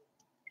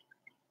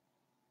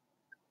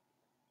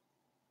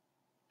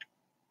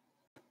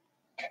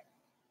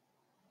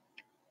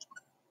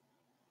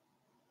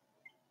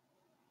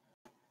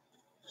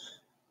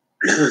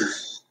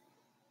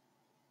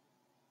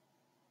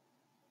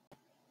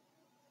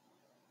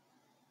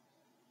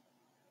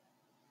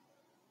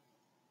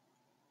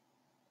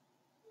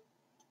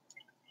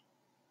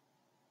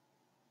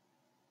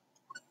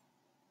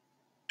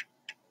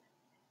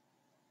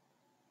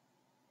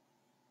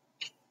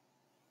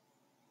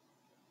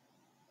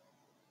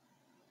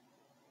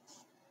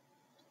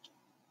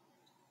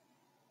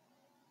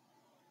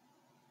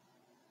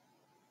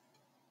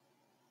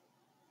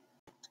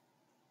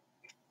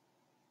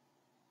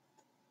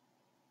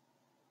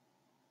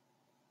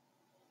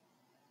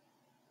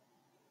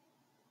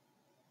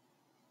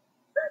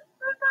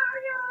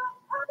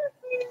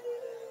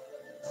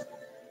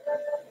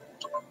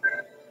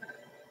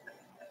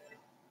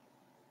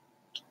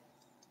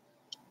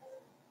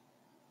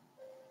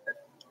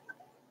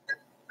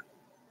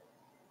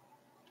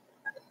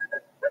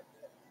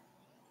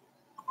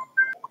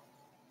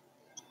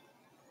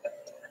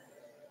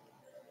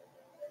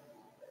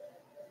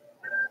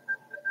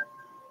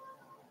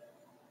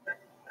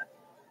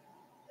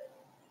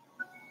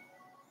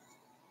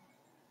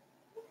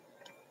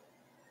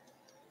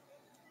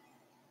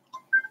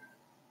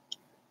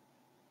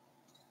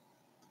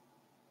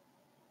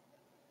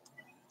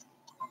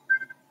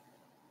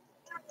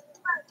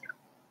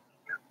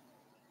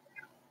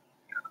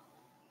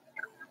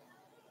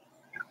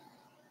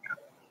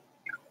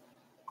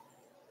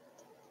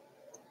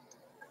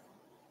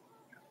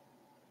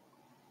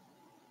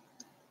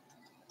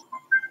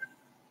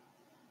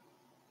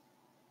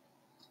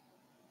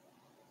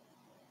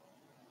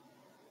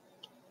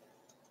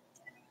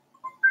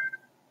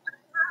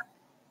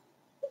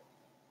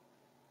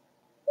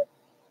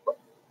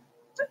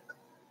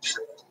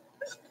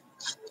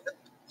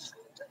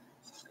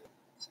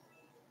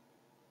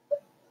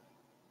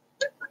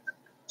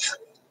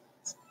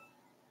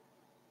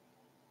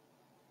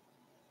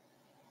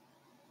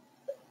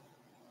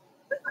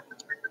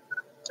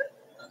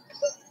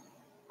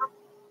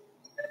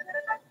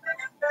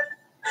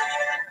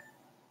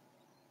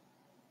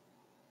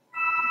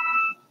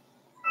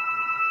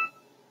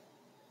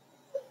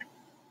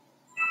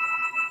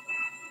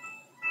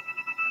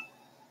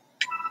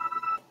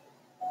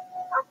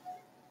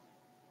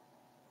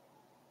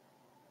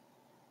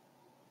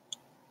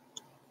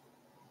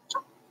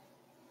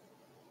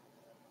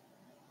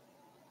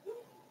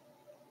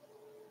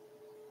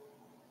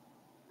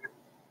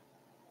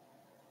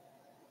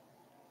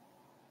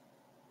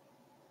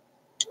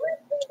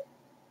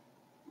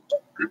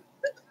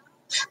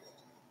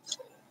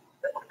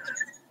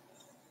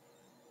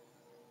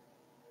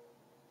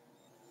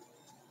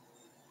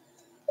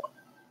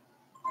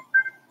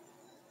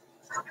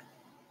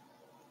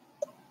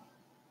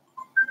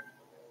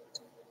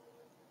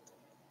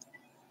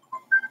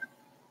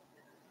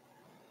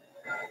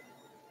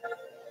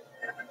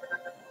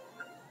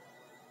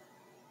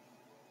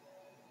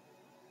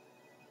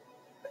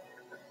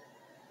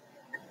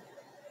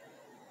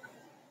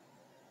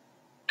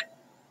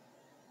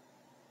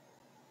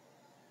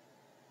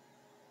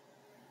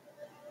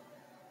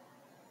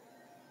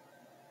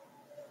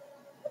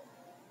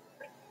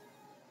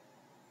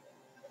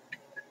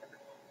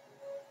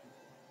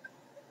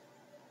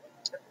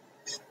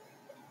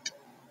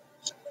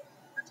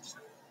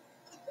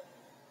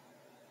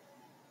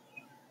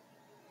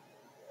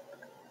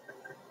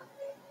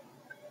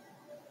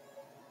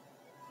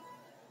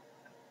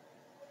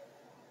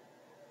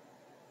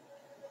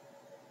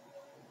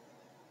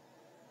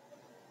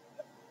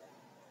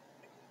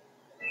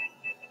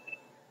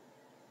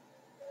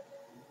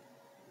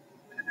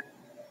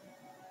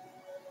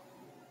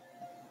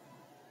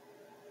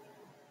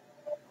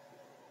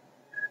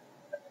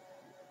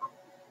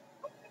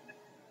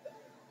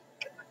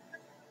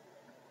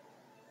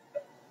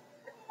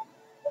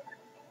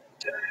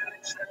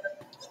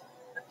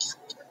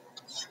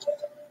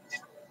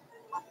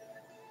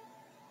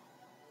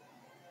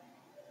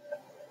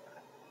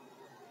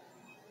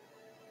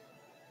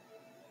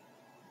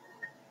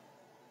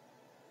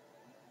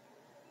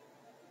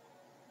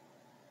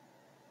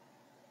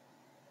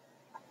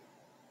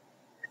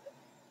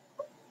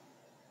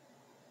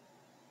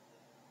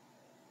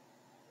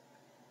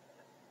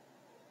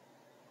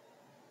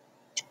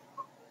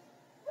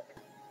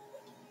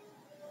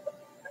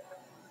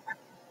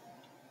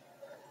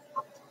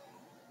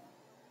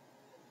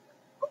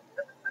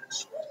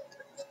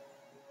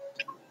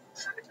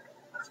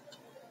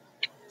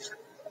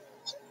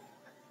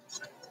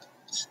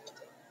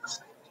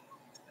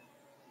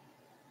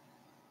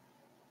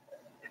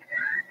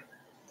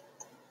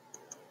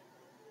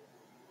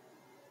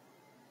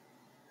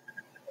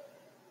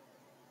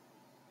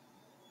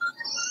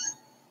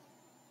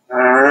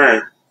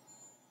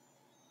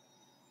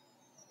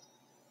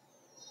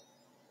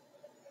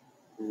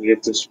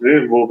 get this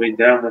moon, we'll be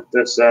done with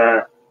this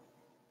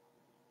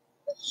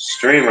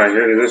stream right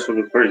here. This was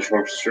a pretty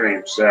short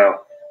stream,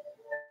 so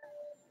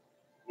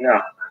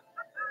yeah.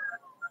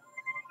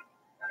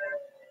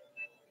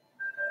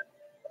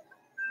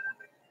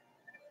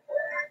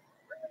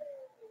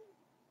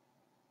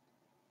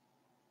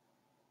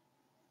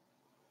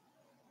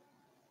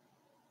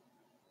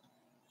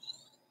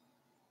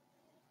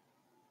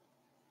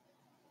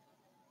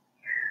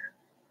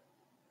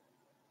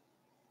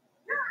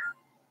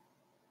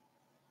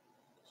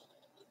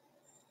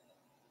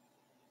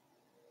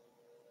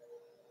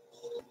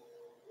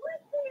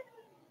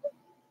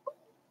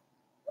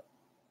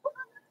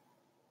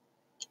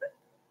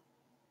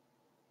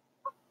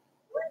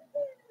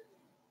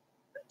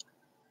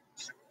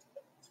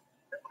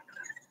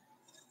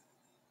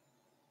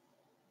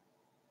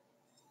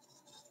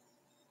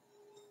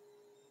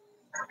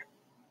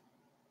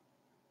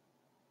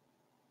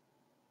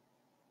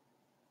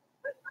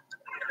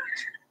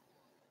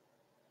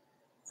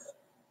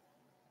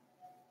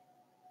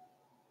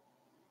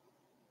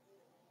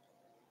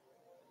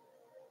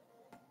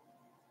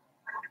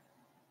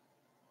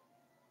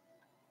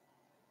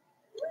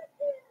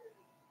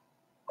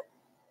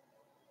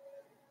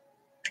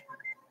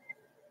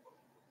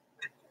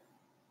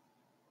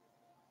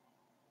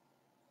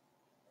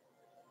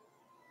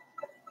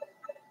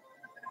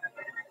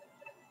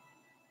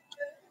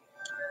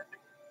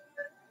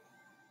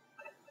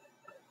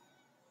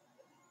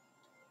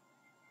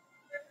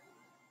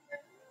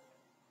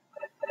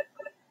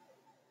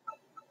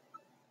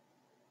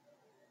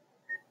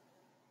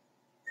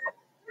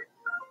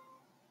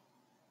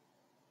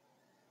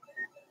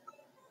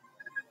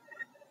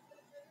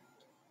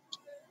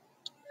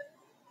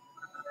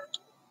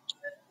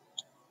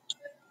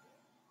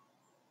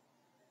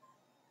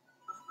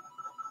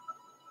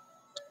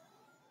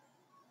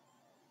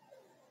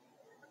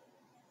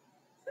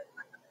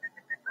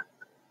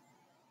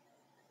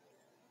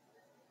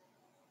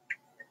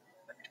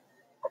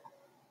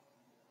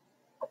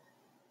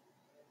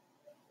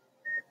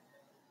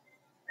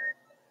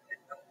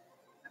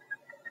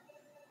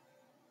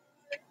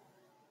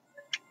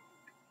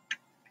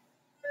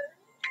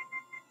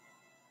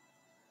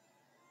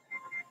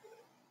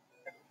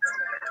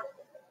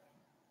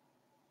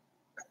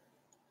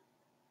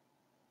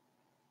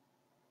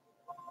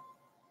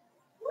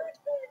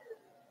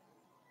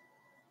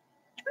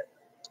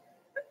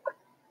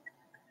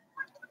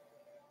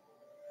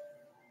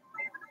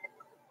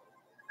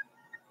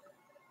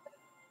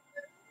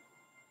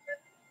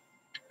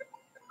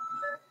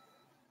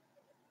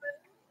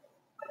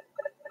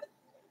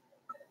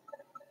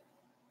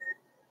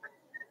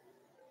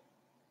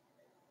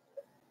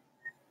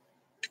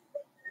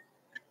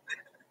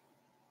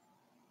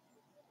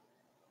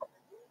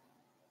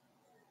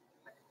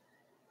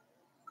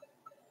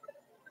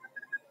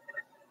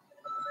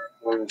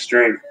 On the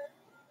stream.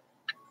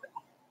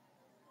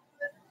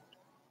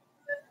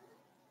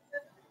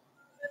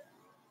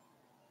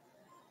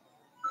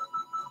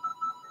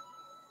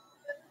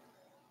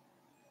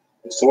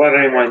 Just to let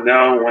anyone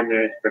know when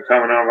they're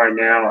coming on right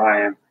now, I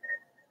am,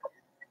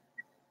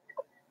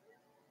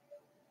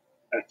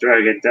 after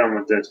I get done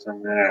with this,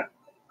 I'm gonna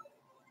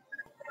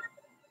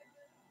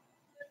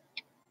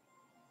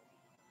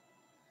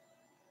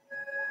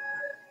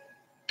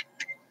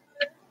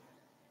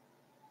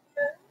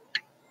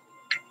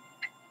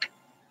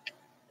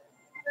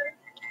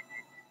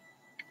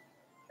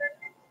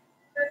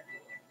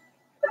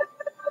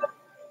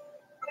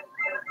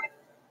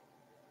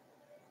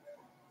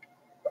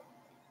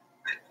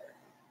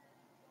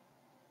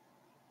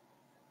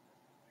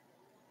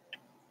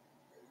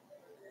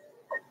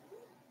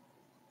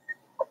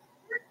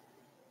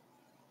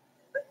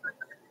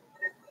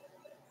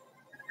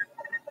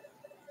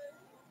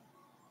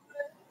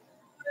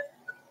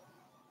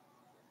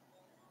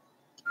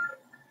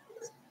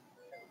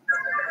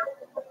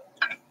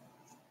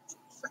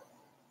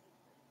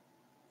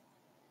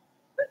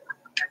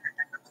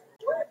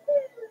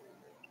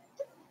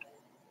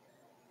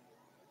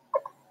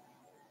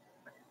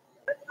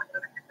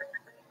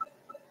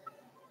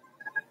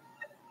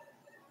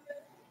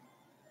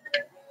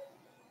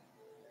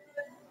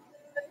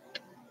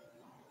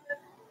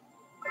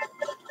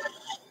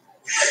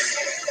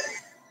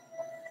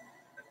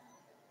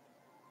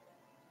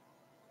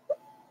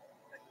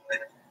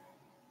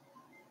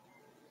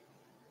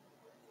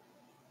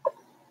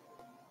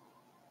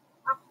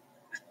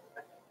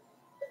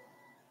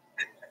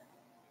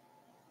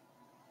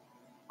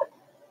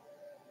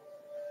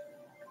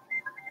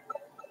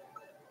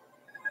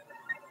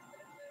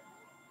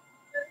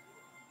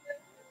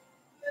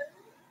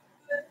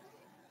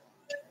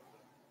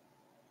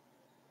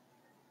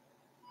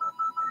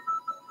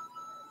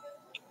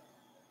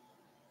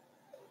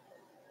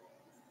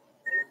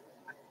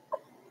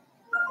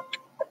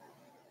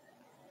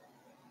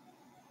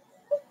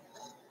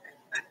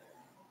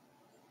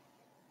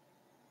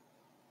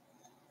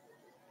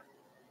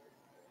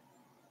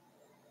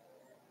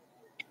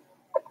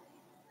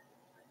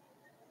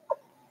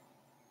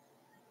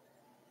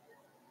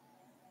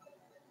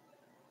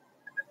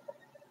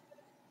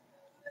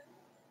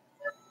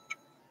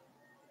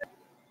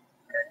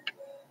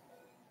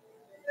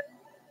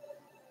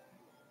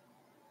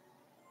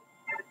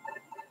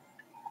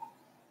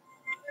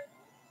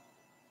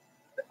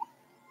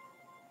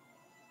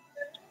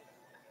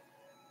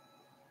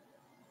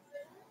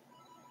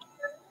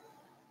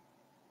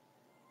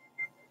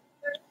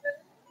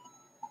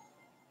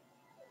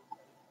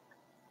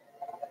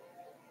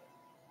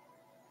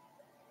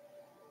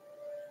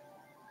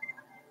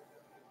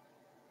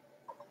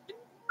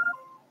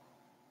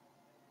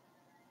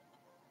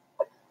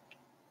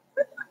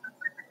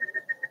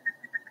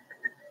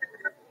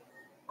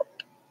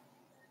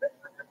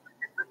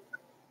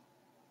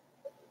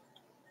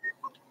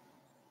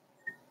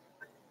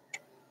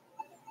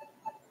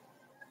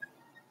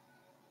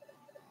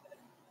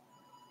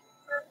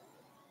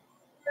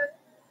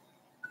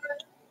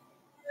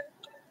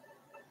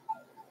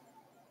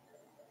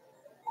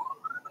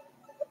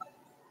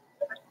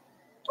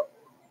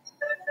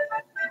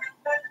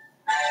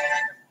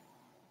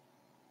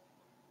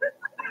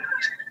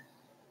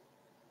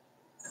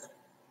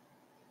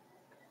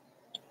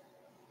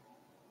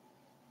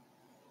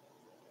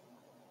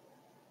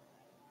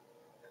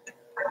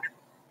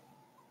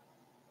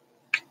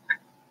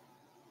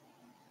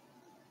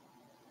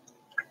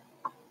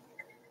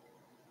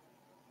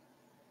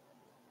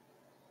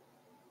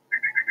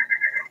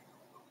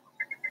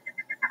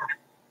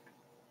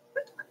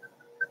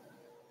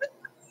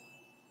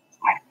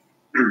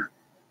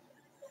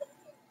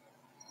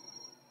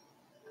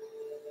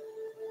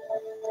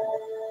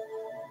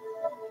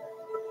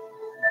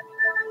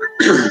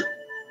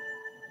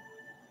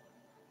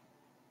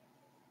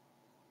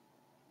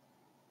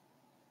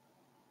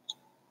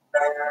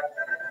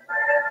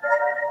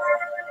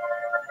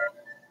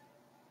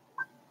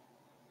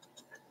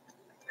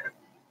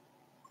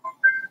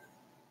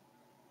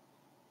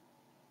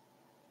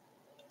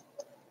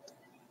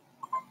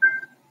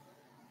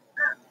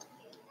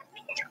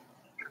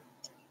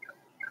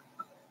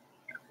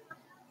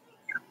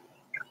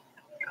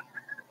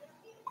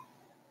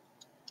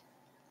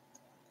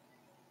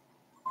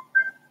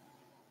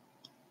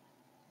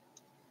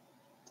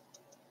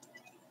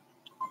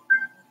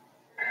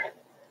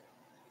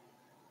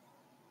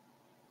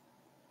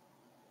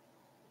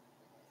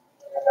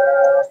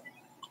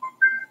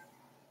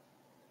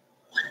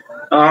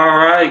All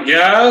right,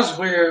 guys,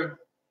 we're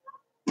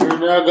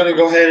now going to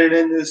go ahead and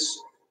end this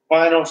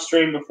final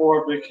stream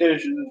before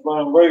vacation, this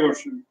final regular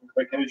stream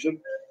before vacation.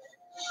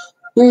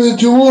 And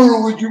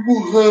tomorrow we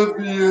will have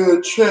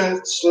the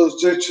chat, so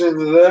stay tuned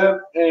to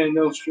that, and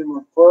no stream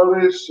on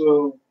Friday,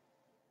 so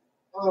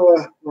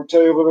I'll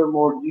tell you a little bit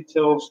more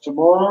details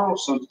tomorrow,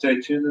 so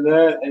stay tuned to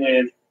that,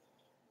 and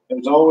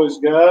as always,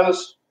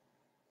 guys,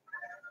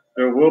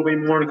 there will be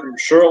more to come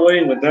shortly,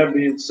 and with that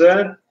being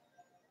said,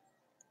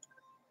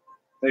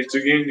 thanks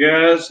again,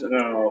 guys, and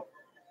I'll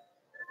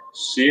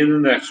see you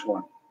in the next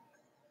one.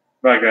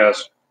 Bye,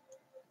 guys.